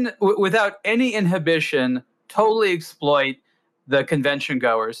without any inhibition totally exploit the convention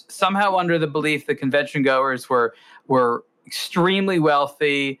goers, somehow under the belief that convention goers were extremely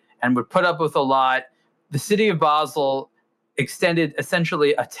wealthy and would put up with a lot. The city of Basel extended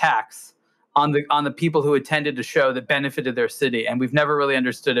essentially a tax on the people who attended a show that benefited their city, and we've never really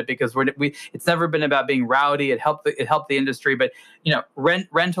understood it, because it's never been about being rowdy. It helped the industry, but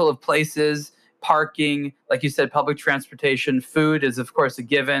rental of places, parking, like you said, public transportation, food is of course a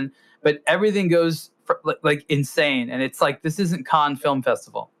given, but everything goes like insane, and it's like, this isn't Cannes Film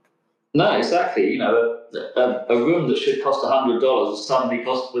Festival. No, exactly. A room that should cost $100 suddenly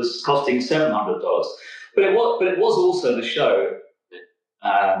was costing $700. But it was also the show.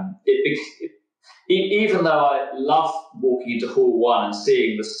 Even though I love walking into Hall 1 and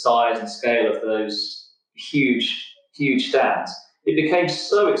seeing the size and scale of those huge stands, it became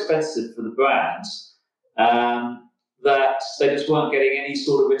so expensive for the brands that they just weren't getting any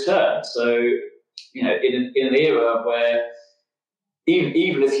sort of return. So, in an era where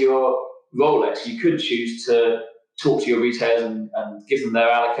even if you're Rolex, you could choose to talk to your retailers and give them their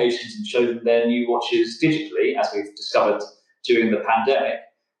allocations and show them their new watches digitally, as we've discovered during the pandemic,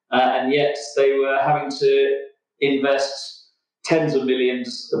 and yet they were having to invest tens of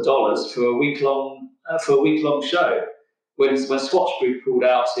millions of dollars for a week-long show. When Swatch Group pulled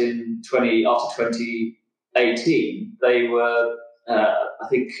out after 2018, they were, I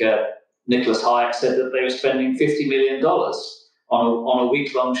think Nicholas Hayek said that they were spending $50 million on a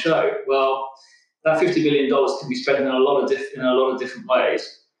week-long show. Well, that $50 million can be spent in a lot of different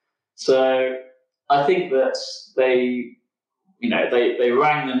ways. So I think that they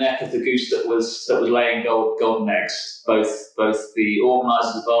rang the neck of the goose that was laying golden eggs. Both the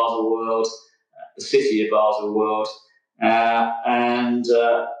organisers of Baselworld, the city of Baselworld, and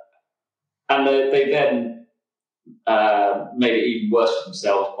they then made it even worse for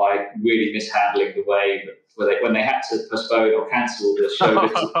themselves by really mishandling the way that when they had to postpone or cancel the show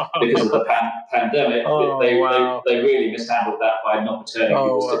because of the pandemic, they really mishandled that by not returning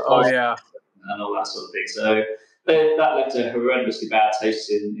people's deposits and all that sort of thing. So that left a horrendously bad taste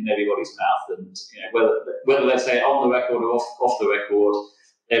in everybody's mouth. And whether they say it on the record or off the record,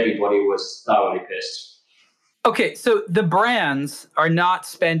 everybody was thoroughly pissed. Okay, so the brands are not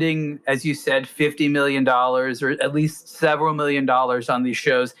spending, as you said, $50 million or at least several $1 million on these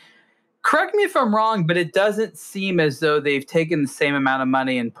shows. Correct me if I'm wrong, but it doesn't seem as though they've taken the same amount of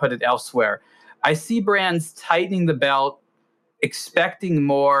money and put it elsewhere. I see brands tightening the belt, expecting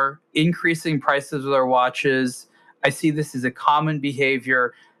more, increasing prices of their watches. I see this as a common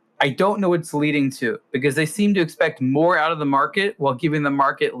behavior. I don't know what it's leading to, because they seem to expect more out of the market while giving the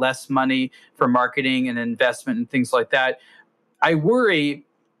market less money for marketing and investment and things like that. I worry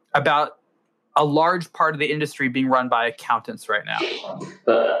about a large part of the industry being run by accountants right now.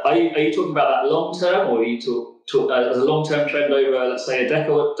 Are you talking about that long term, or are you talk as a long term trend over, let's say, a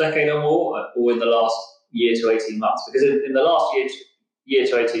decade or more, or in the last year to 18 months? Because in the last year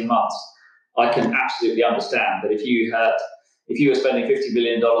to 18 months, I can absolutely understand that if you were spending $50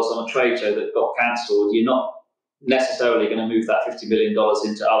 million on a trade show that got cancelled, you're not necessarily going to move that $50 million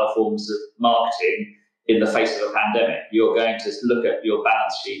into other forms of marketing in the face of a pandemic. You're going to look at your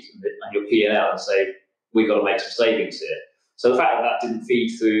balance sheet and your P&L and say, we've got to make some savings here. So the fact that didn't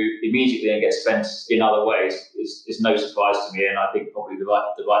feed through immediately and get spent in other ways is no surprise to me, and I think probably the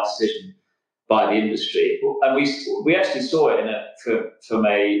right decision by the industry. And we actually saw it from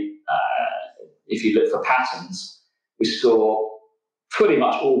a if you look for patterns, we saw pretty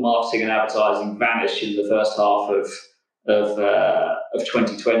much all marketing and advertising vanish in the first half of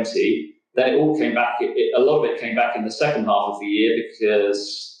 2020. Then it all came back. A lot of it came back in the second half of the year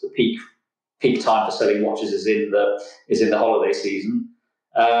because the peak time for selling watches is in the holiday season.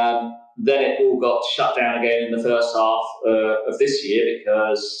 Then it all got shut down again in the first half of this year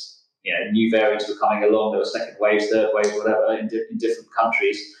because new variants were coming along. There were second waves, third waves, whatever in different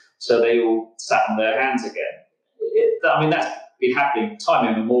countries. So they all sat on their hands again. That's been happening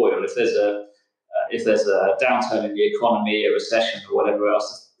time immemorial. If there's a downturn in the economy, a recession, or whatever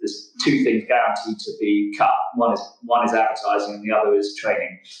else, there's two things guaranteed to be cut. One is advertising, and the other is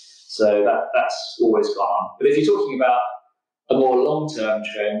training. So that's always gone on. But if you're talking about a more long-term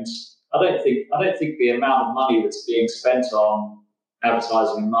trend, I don't think the amount of money that's being spent on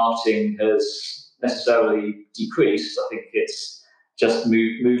advertising and marketing has necessarily decreased. I think it's just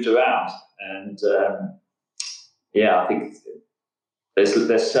moved around, and I think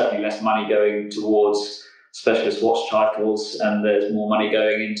there's certainly less money going towards specialist watch titles, and there's more money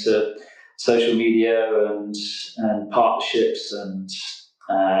going into social media and partnerships and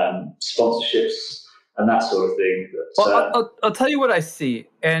sponsorships and that sort of thing. I'll tell you what I see,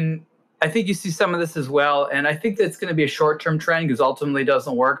 and I think you see some of this as well, and I think that's going to be a short-term trend because ultimately it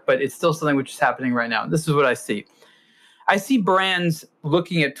doesn't work, but it's still something which is happening right now. This is what I see. I see brands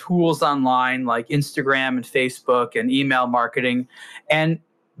looking at tools online like Instagram and Facebook and email marketing and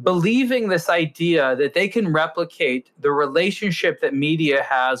believing this idea that they can replicate the relationship that media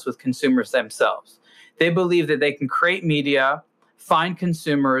has with consumers themselves. They believe that they can create media, find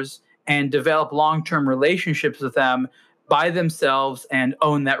consumers, and develop long-term relationships with them by themselves and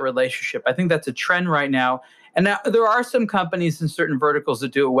own that relationship. I think that's a trend right now. And now, there are some companies in certain verticals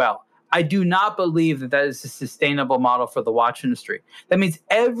that do it well. I do not believe that is a sustainable model for the watch industry. That means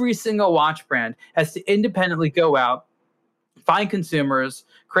every single watch brand has to independently go out, find consumers,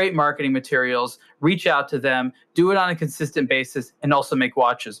 create marketing materials, reach out to them, do it on a consistent basis, and also make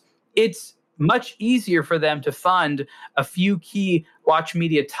watches. It's much easier for them to fund a few key watch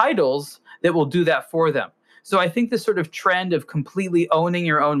media titles that will do that for them. So I think this sort of trend of completely owning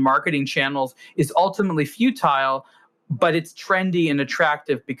your own marketing channels is ultimately futile, but it's trendy and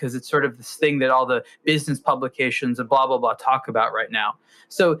attractive because it's sort of this thing that all the business publications and blah, blah, blah talk about right now.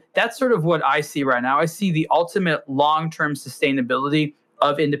 So that's sort of what I see right now. I see the ultimate long-term sustainability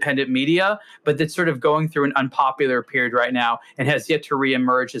of independent media, but that's sort of going through an unpopular period right now and has yet to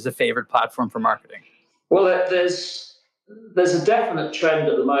reemerge as a favored platform for marketing. Well, there's a definite trend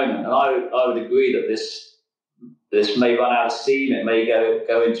at the moment, and I would agree that this may run out of steam, it may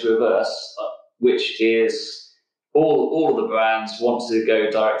go into reverse, which is all of the brands want to go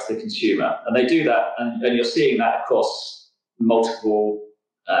direct to the consumer, and they do that, and you're seeing that across multiple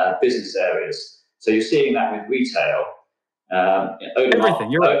business areas. So you're seeing that with retail.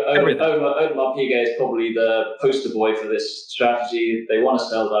 Everything. You're right. Everything. Audemars Piguet is probably the poster boy for this strategy. They want to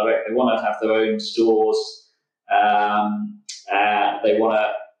sell direct. They want to have their own stores. They want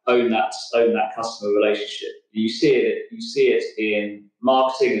to own that customer relationship. You see it in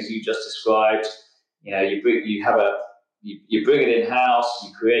marketing, as you just described. You bring it in house.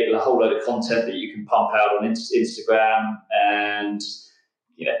 You create a whole load of content that you can pump out on Instagram, and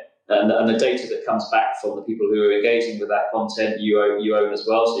and the data that comes back from the people who are engaging with that content, you own as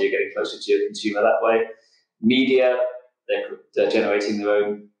well. So you're getting closer to your consumer that way. Media, they're generating their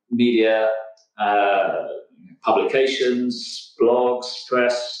own media, publications, blogs,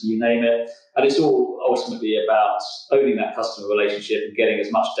 press, you name it. And it's all ultimately about owning that customer relationship and getting as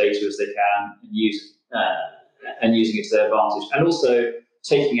much data as they can and using it to their advantage. And also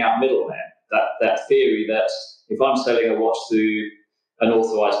taking out middlemen. That theory that if I'm selling a watch through an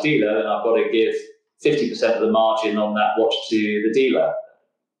authorized dealer, then I've got to give 50% of the margin on that watch to the dealer.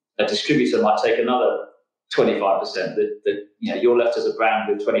 A distributor might take another 25%. You're left as a brand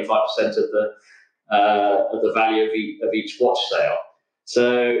with 25% of the value of each watch sale.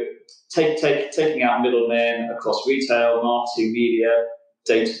 So taking out middlemen across retail, marketing, media,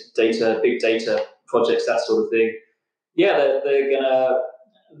 data, big data projects, that sort of thing. Yeah,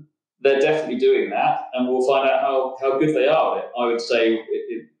 they're definitely doing that, and we'll find out how good they are at it. I would say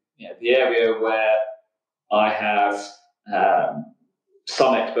the area where I have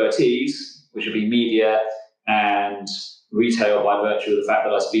some expertise, which would be media and retail, by virtue of the fact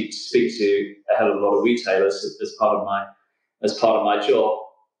that I speak to a hell of a lot of retailers as part of my job.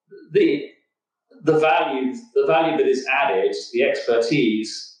 The value that is added, the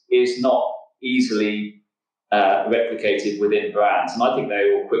expertise, is not easily replicated within brands, and I think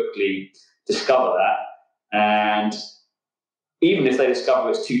they will quickly discover that. And even if they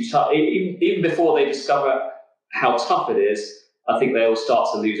discover it's too tough, even before they discover how tough it is, I think they will start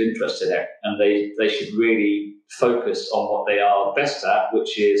to lose interest in it, and they should really focus on what they are best at,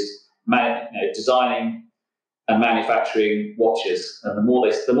 which is designing and manufacturing watches. And the more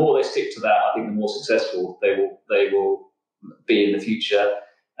they stick to that, I think the more successful they will be in the future.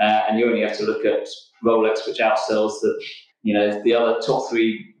 And you only have to look at Rolex, which outsells the other top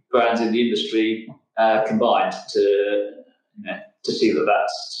three brands in the industry combined, to see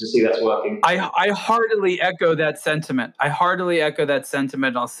that's working. I heartily echo that sentiment.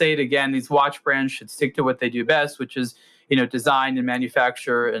 I'll say it again. These watch brands should stick to what they do best, which is design and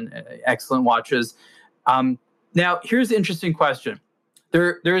manufacture and excellent watches. Now, here's the interesting question.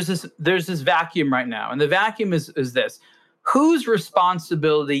 There's this vacuum right now, and the vacuum is this. Whose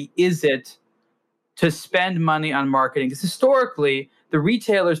responsibility is it to spend money on marketing? Because historically, the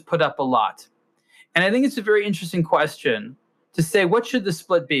retailers put up a lot. And I think it's a very interesting question to say, what should the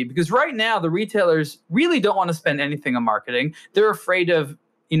split be? Because right now, the retailers really don't want to spend anything on marketing. They're afraid of,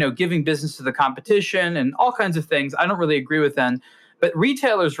 giving business to the competition and all kinds of things. I don't really agree with them. But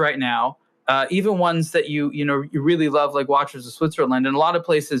retailers right now, even ones that you really love, like Watches of Switzerland, and a lot of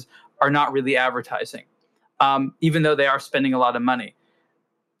places are not really advertising. Even though they are spending a lot of money.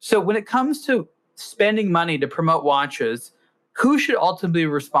 So when it comes to spending money to promote watches, who should ultimately be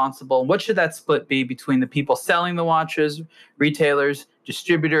responsible? And what should that split be between the people selling the watches, retailers,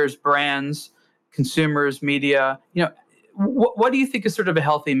 distributors, brands, consumers, media? What do you think is sort of a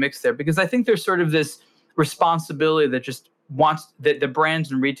healthy mix there? Because I think there's sort of this responsibility that just wants that the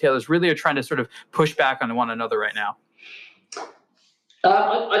brands and retailers really are trying to sort of push back on one another right now.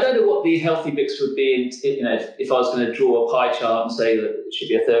 I don't know what the healthy mix would be. If I was going to draw a pie chart and say that it should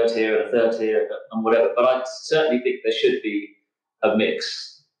be a third here and a third here and whatever, but I certainly think there should be a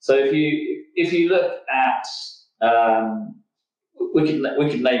mix. So if you look at, we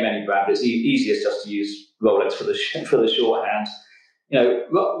can name any brand. It's easiest just to use Rolex for the shorthand.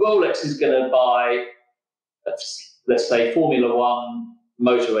 Rolex is going to buy, let's say, Formula One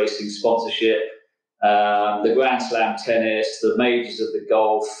motor racing sponsorship. The Grand Slam tennis, the majors of the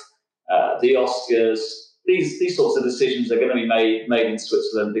golf, the Oscars, these sorts of decisions are going to be made in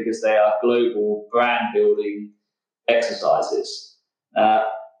Switzerland because they are global brand building exercises.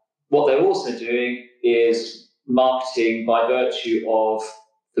 What they're also doing is marketing by virtue of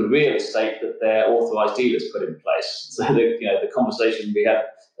the real estate that their authorized dealers put in place. So the conversation we had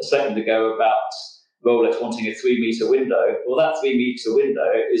a second ago about Rolex wanting a 3-meter window. Well, that 3-meter window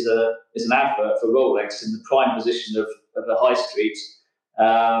is an advert for Rolex in the prime position of the high street,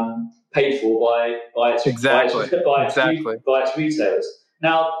 paid for by its retailers.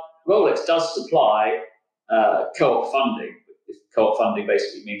 Now, Rolex does supply co-op funding. Co-op funding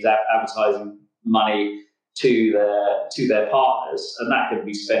basically means advertising money to their partners, and that can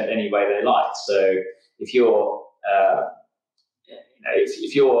be spent any way they like. So if you're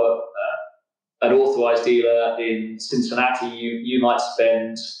an authorized dealer in Cincinnati, you might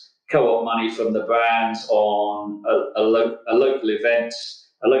spend co-op money from the brands on a local event,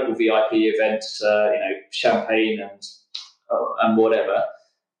 a local VIP event, champagne and whatever,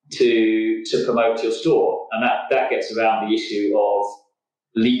 to promote your store, and that gets around the issue of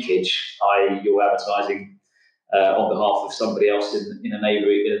leakage, i.e., you're advertising on behalf of somebody else in a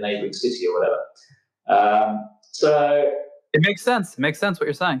neighbouring city or whatever. So it makes sense. It makes sense what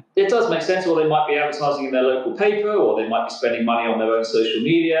you're saying. It does make sense. Or they might be advertising in their local paper, or they might be spending money on their own social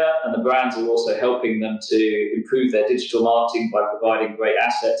media, and the brands are also helping them to improve their digital marketing by providing great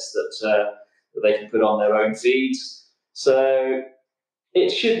assets that they can put on their own feeds. So it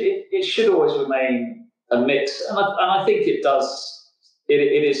should always remain a mix, and I think it does.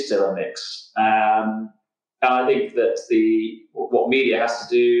 It is still a mix, and I think that what media has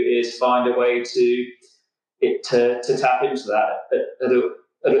to do is find a way to tap into that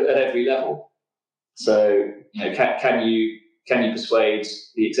at every level. So can you persuade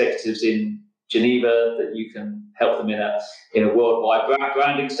the executives in Geneva that you can help them in a worldwide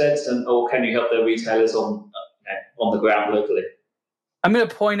branding sense, or can you help their retailers on the ground locally? I'm going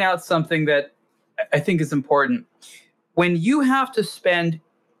to point out something that I think is important. When you have to spend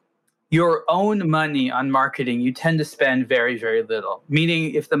your own money on marketing, you tend to spend very, very little.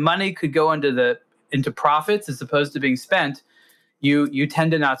 Meaning, if the money could go into profits as opposed to being spent, you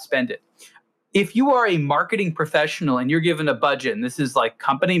tend to not spend it. If you are a marketing professional and you're given a budget, and this is like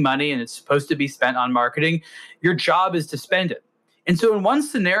company money and it's supposed to be spent on marketing, your job is to spend it. And so in one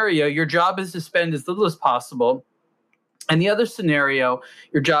scenario, your job is to spend as little as possible. And the other scenario,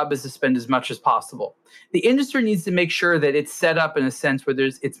 your job is to spend as much as possible. The industry needs to make sure that it's set up in a sense where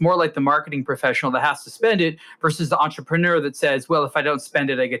it's more like the marketing professional that has to spend it versus the entrepreneur that says, well, if I don't spend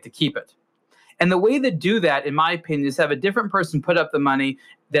it, I get to keep it. And the way to do that, in my opinion, is have a different person put up the money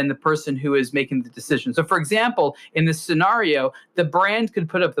than the person who is making the decision. So, for example, in this scenario, the brand could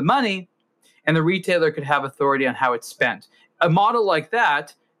put up the money and the retailer could have authority on how it's spent. A model like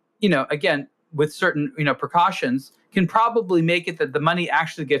that, again, with certain, precautions, can probably make it that the money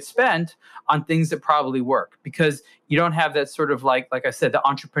actually gets spent on things that probably work, because you don't have that sort of like I said, the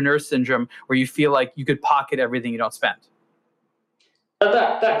entrepreneur syndrome where you feel like you could pocket everything you don't spend.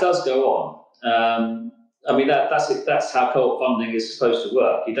 That does go on. That's how co-op funding is supposed to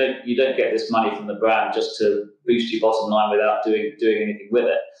work. You don't get this money from the brand just to boost your bottom line without doing anything with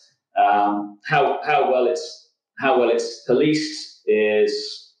it. How well it's policed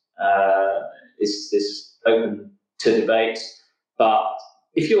is open to debate. But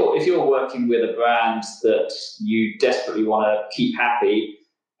if you're working with a brand that you desperately want to keep happy,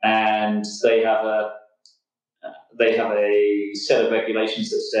 and they have a set of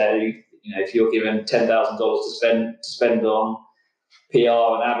regulations that say, if you're given $10,000 to spend on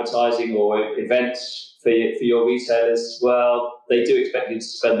PR and advertising or events for your retailers, well, they do expect you to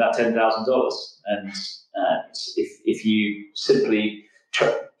spend that $10,000. And if you simply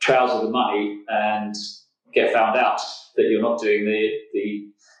trouser the money and get found out that you're not doing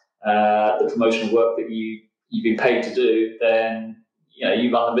the promotional work that you've been paid to do, then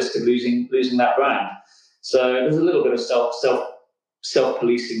you run the risk of losing that brand. So there's a little bit of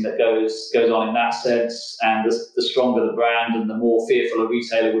self-policing that goes on in that sense, and the stronger the brand and the more fearful a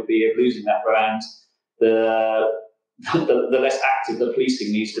retailer would be of losing that brand, the less active the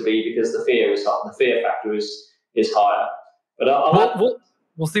policing needs to be, because the fear factor is higher. But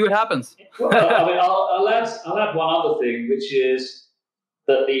we'll see what happens. I'll add one other thing, which is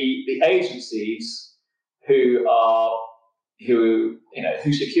that the agencies who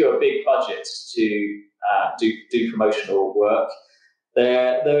secure big budgets to do promotional work,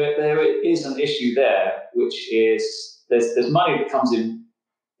 there is an issue there, which is there's money that comes in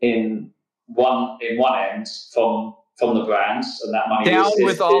one end from the brands, and that money down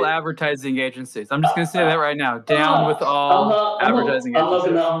with all advertising agencies. I'm just going to say that right now. Down with all advertising agencies.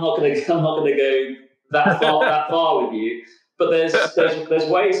 I'm not going to go that far with you. But there's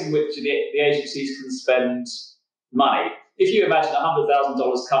ways in which the agencies can spend money. If you imagine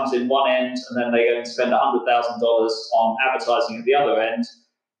 $100,000 comes in one end, and then they go and spend $100,000 on advertising at the other end,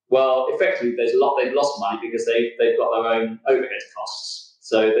 well, effectively they've lost money because they've got their own overhead costs.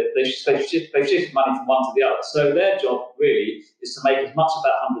 So they've shifted money from one to the other. So their job really is to make as much of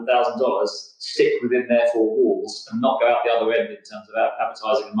that $100,000 stick within their four walls and not go out the other end in terms of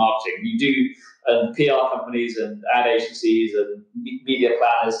advertising and marketing. You do, and PR companies and ad agencies and media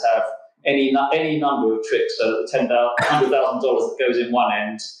planners have any number of tricks, so that the $100,000 that goes in one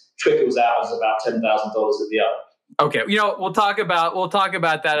end trickles out as about $10,000 at the other. Okay, we'll talk about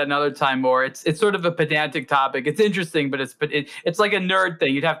that another time more. It's sort of a pedantic topic. It's interesting, but it's like a nerd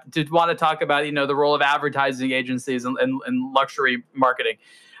thing. You'd have to want to talk about the role of advertising agencies and luxury marketing.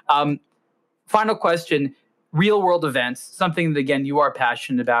 Final question. Real world events, something that, again, you are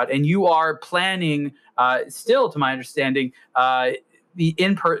passionate about, and you are planning, still, to my understanding, the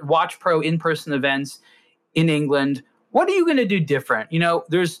Watch Pro in-person events in England. What are you going to do different?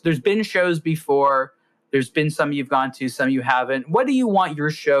 There's been shows before. There's been some you've gone to, some you haven't. What do you want your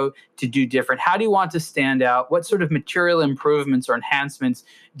show to do different? How do you want to stand out? What sort of material improvements or enhancements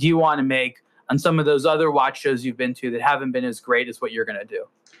do you want to make on some of those other watch shows you've been to that haven't been as great as what you're going to do?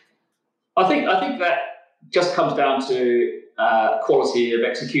 I think that just comes down to quality of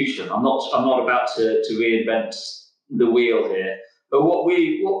execution. I'm not about to reinvent the wheel here, but what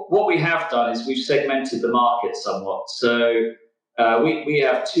we have done is we've segmented the market somewhat. So we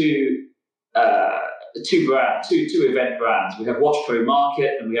have two event brands. We have Watch Pro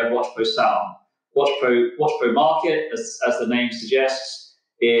Market and we have Watch Pro Salon. Watch Pro Market, as the name suggests,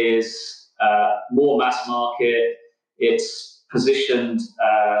 is more mass market. It's positioned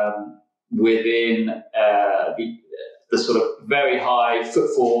within the sort of very high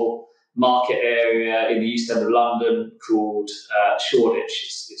footfall market area in the East End of London called Shoreditch.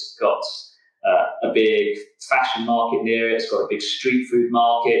 It's got a big fashion market near it. It's got a big street food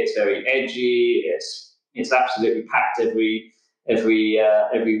market. It's very edgy. It's absolutely packed every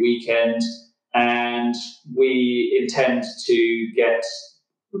weekend, and we intend to get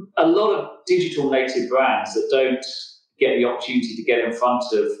a lot of digital native brands that don't get the opportunity to get in front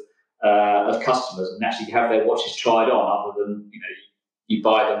of customers and actually have their watches tried on, other than you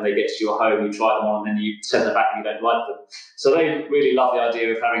buy them, they get to your home, you try them on, and then you send them back and you don't like them. So they really love the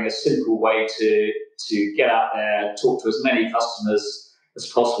idea of having a simple way to get out there, talk to as many customers as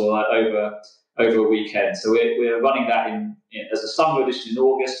possible over a weekend. So we're running that as a summer edition in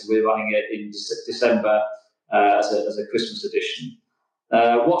August, and we're running it in December as a Christmas edition.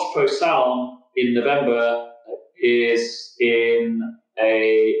 Watch Pro Salon in November is in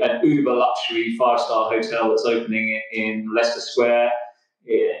an uber luxury 5-star hotel that's opening in Leicester Square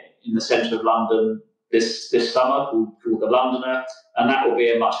in the centre of London this summer, called the Londoner, and that will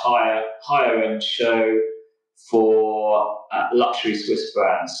be a much higher end show for luxury Swiss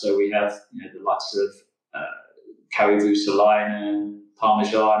brands. So we have the likes of Carré Wusselainen,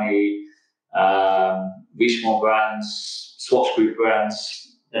 Parmigiani, Richemont brands, Swatch Group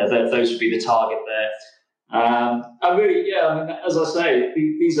brands. Those would be the target there. And really, as I say,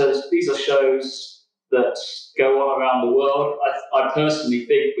 these are shows that go on around the world. I personally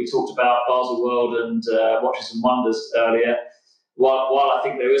think, we talked about Baselworld and Watches and Wonders earlier. While I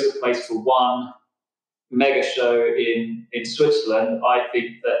think there is a place for one mega show in Switzerland, I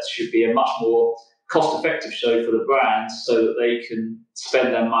think that should be a much more cost-effective show for the brands, so that they can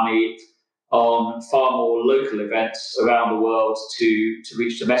spend their money on far more local events around the world to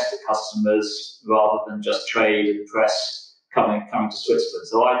reach domestic customers, rather than just trade and press coming to Switzerland.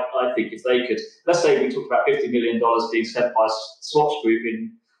 So I think if they could, let's say we talked about $50 million being spent by Swatch Group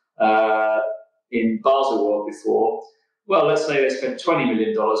in Baselworld before. Well, let's say they spent $20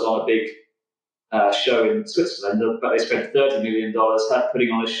 million on a big show in Switzerland, but they spent $30 million putting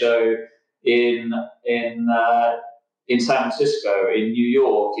on a show in San Francisco, in New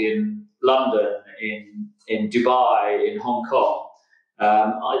York, in London, in Dubai, in Hong Kong,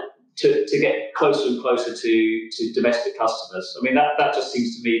 to get closer and closer to domestic customers. I mean, that just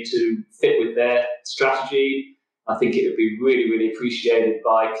seems to me to fit with their strategy. I think it would be really, really appreciated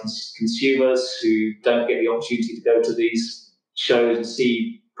by consumers who don't get the opportunity to go to these shows and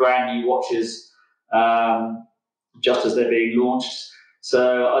see brand new watches just as they're being launched.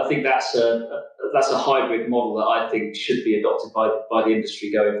 So I think that's a hybrid model that I think should be adopted by the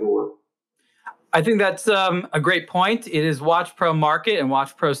industry going forward. I think that's a great point. It is Watch Pro Market and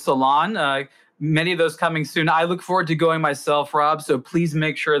Watch Pro Salon. Many of those coming soon. I look forward to going myself, Rob, so please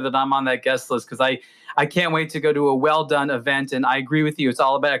make sure that I'm on that guest list, because I can't wait to go to a well-done event. And I agree with you. It's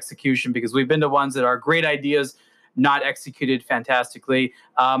all about execution, because we've been to ones that are great ideas, not executed fantastically.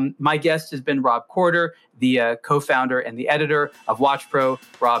 My guest has been Rob Corder, the co-founder and the editor of Watch Pro.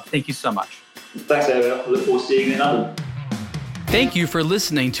 Rob, thank you so much. Thanks, Ariel. I look forward to seeing you in London. Thank you for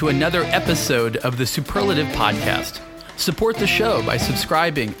listening to another episode of the Superlative Podcast. Support the show by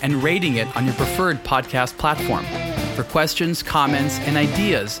subscribing and rating it on your preferred podcast platform. For questions, comments, and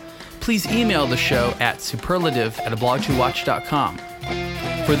ideas, please email the show at superlative@ablog2watch.com.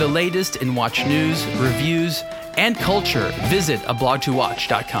 For the latest in watch news, reviews, and culture, visit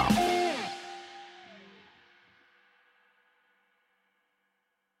ablog2watch.com.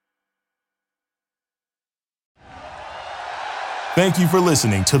 Thank you for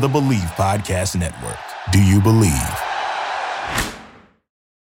listening to the Believe Podcast Network. Do you believe?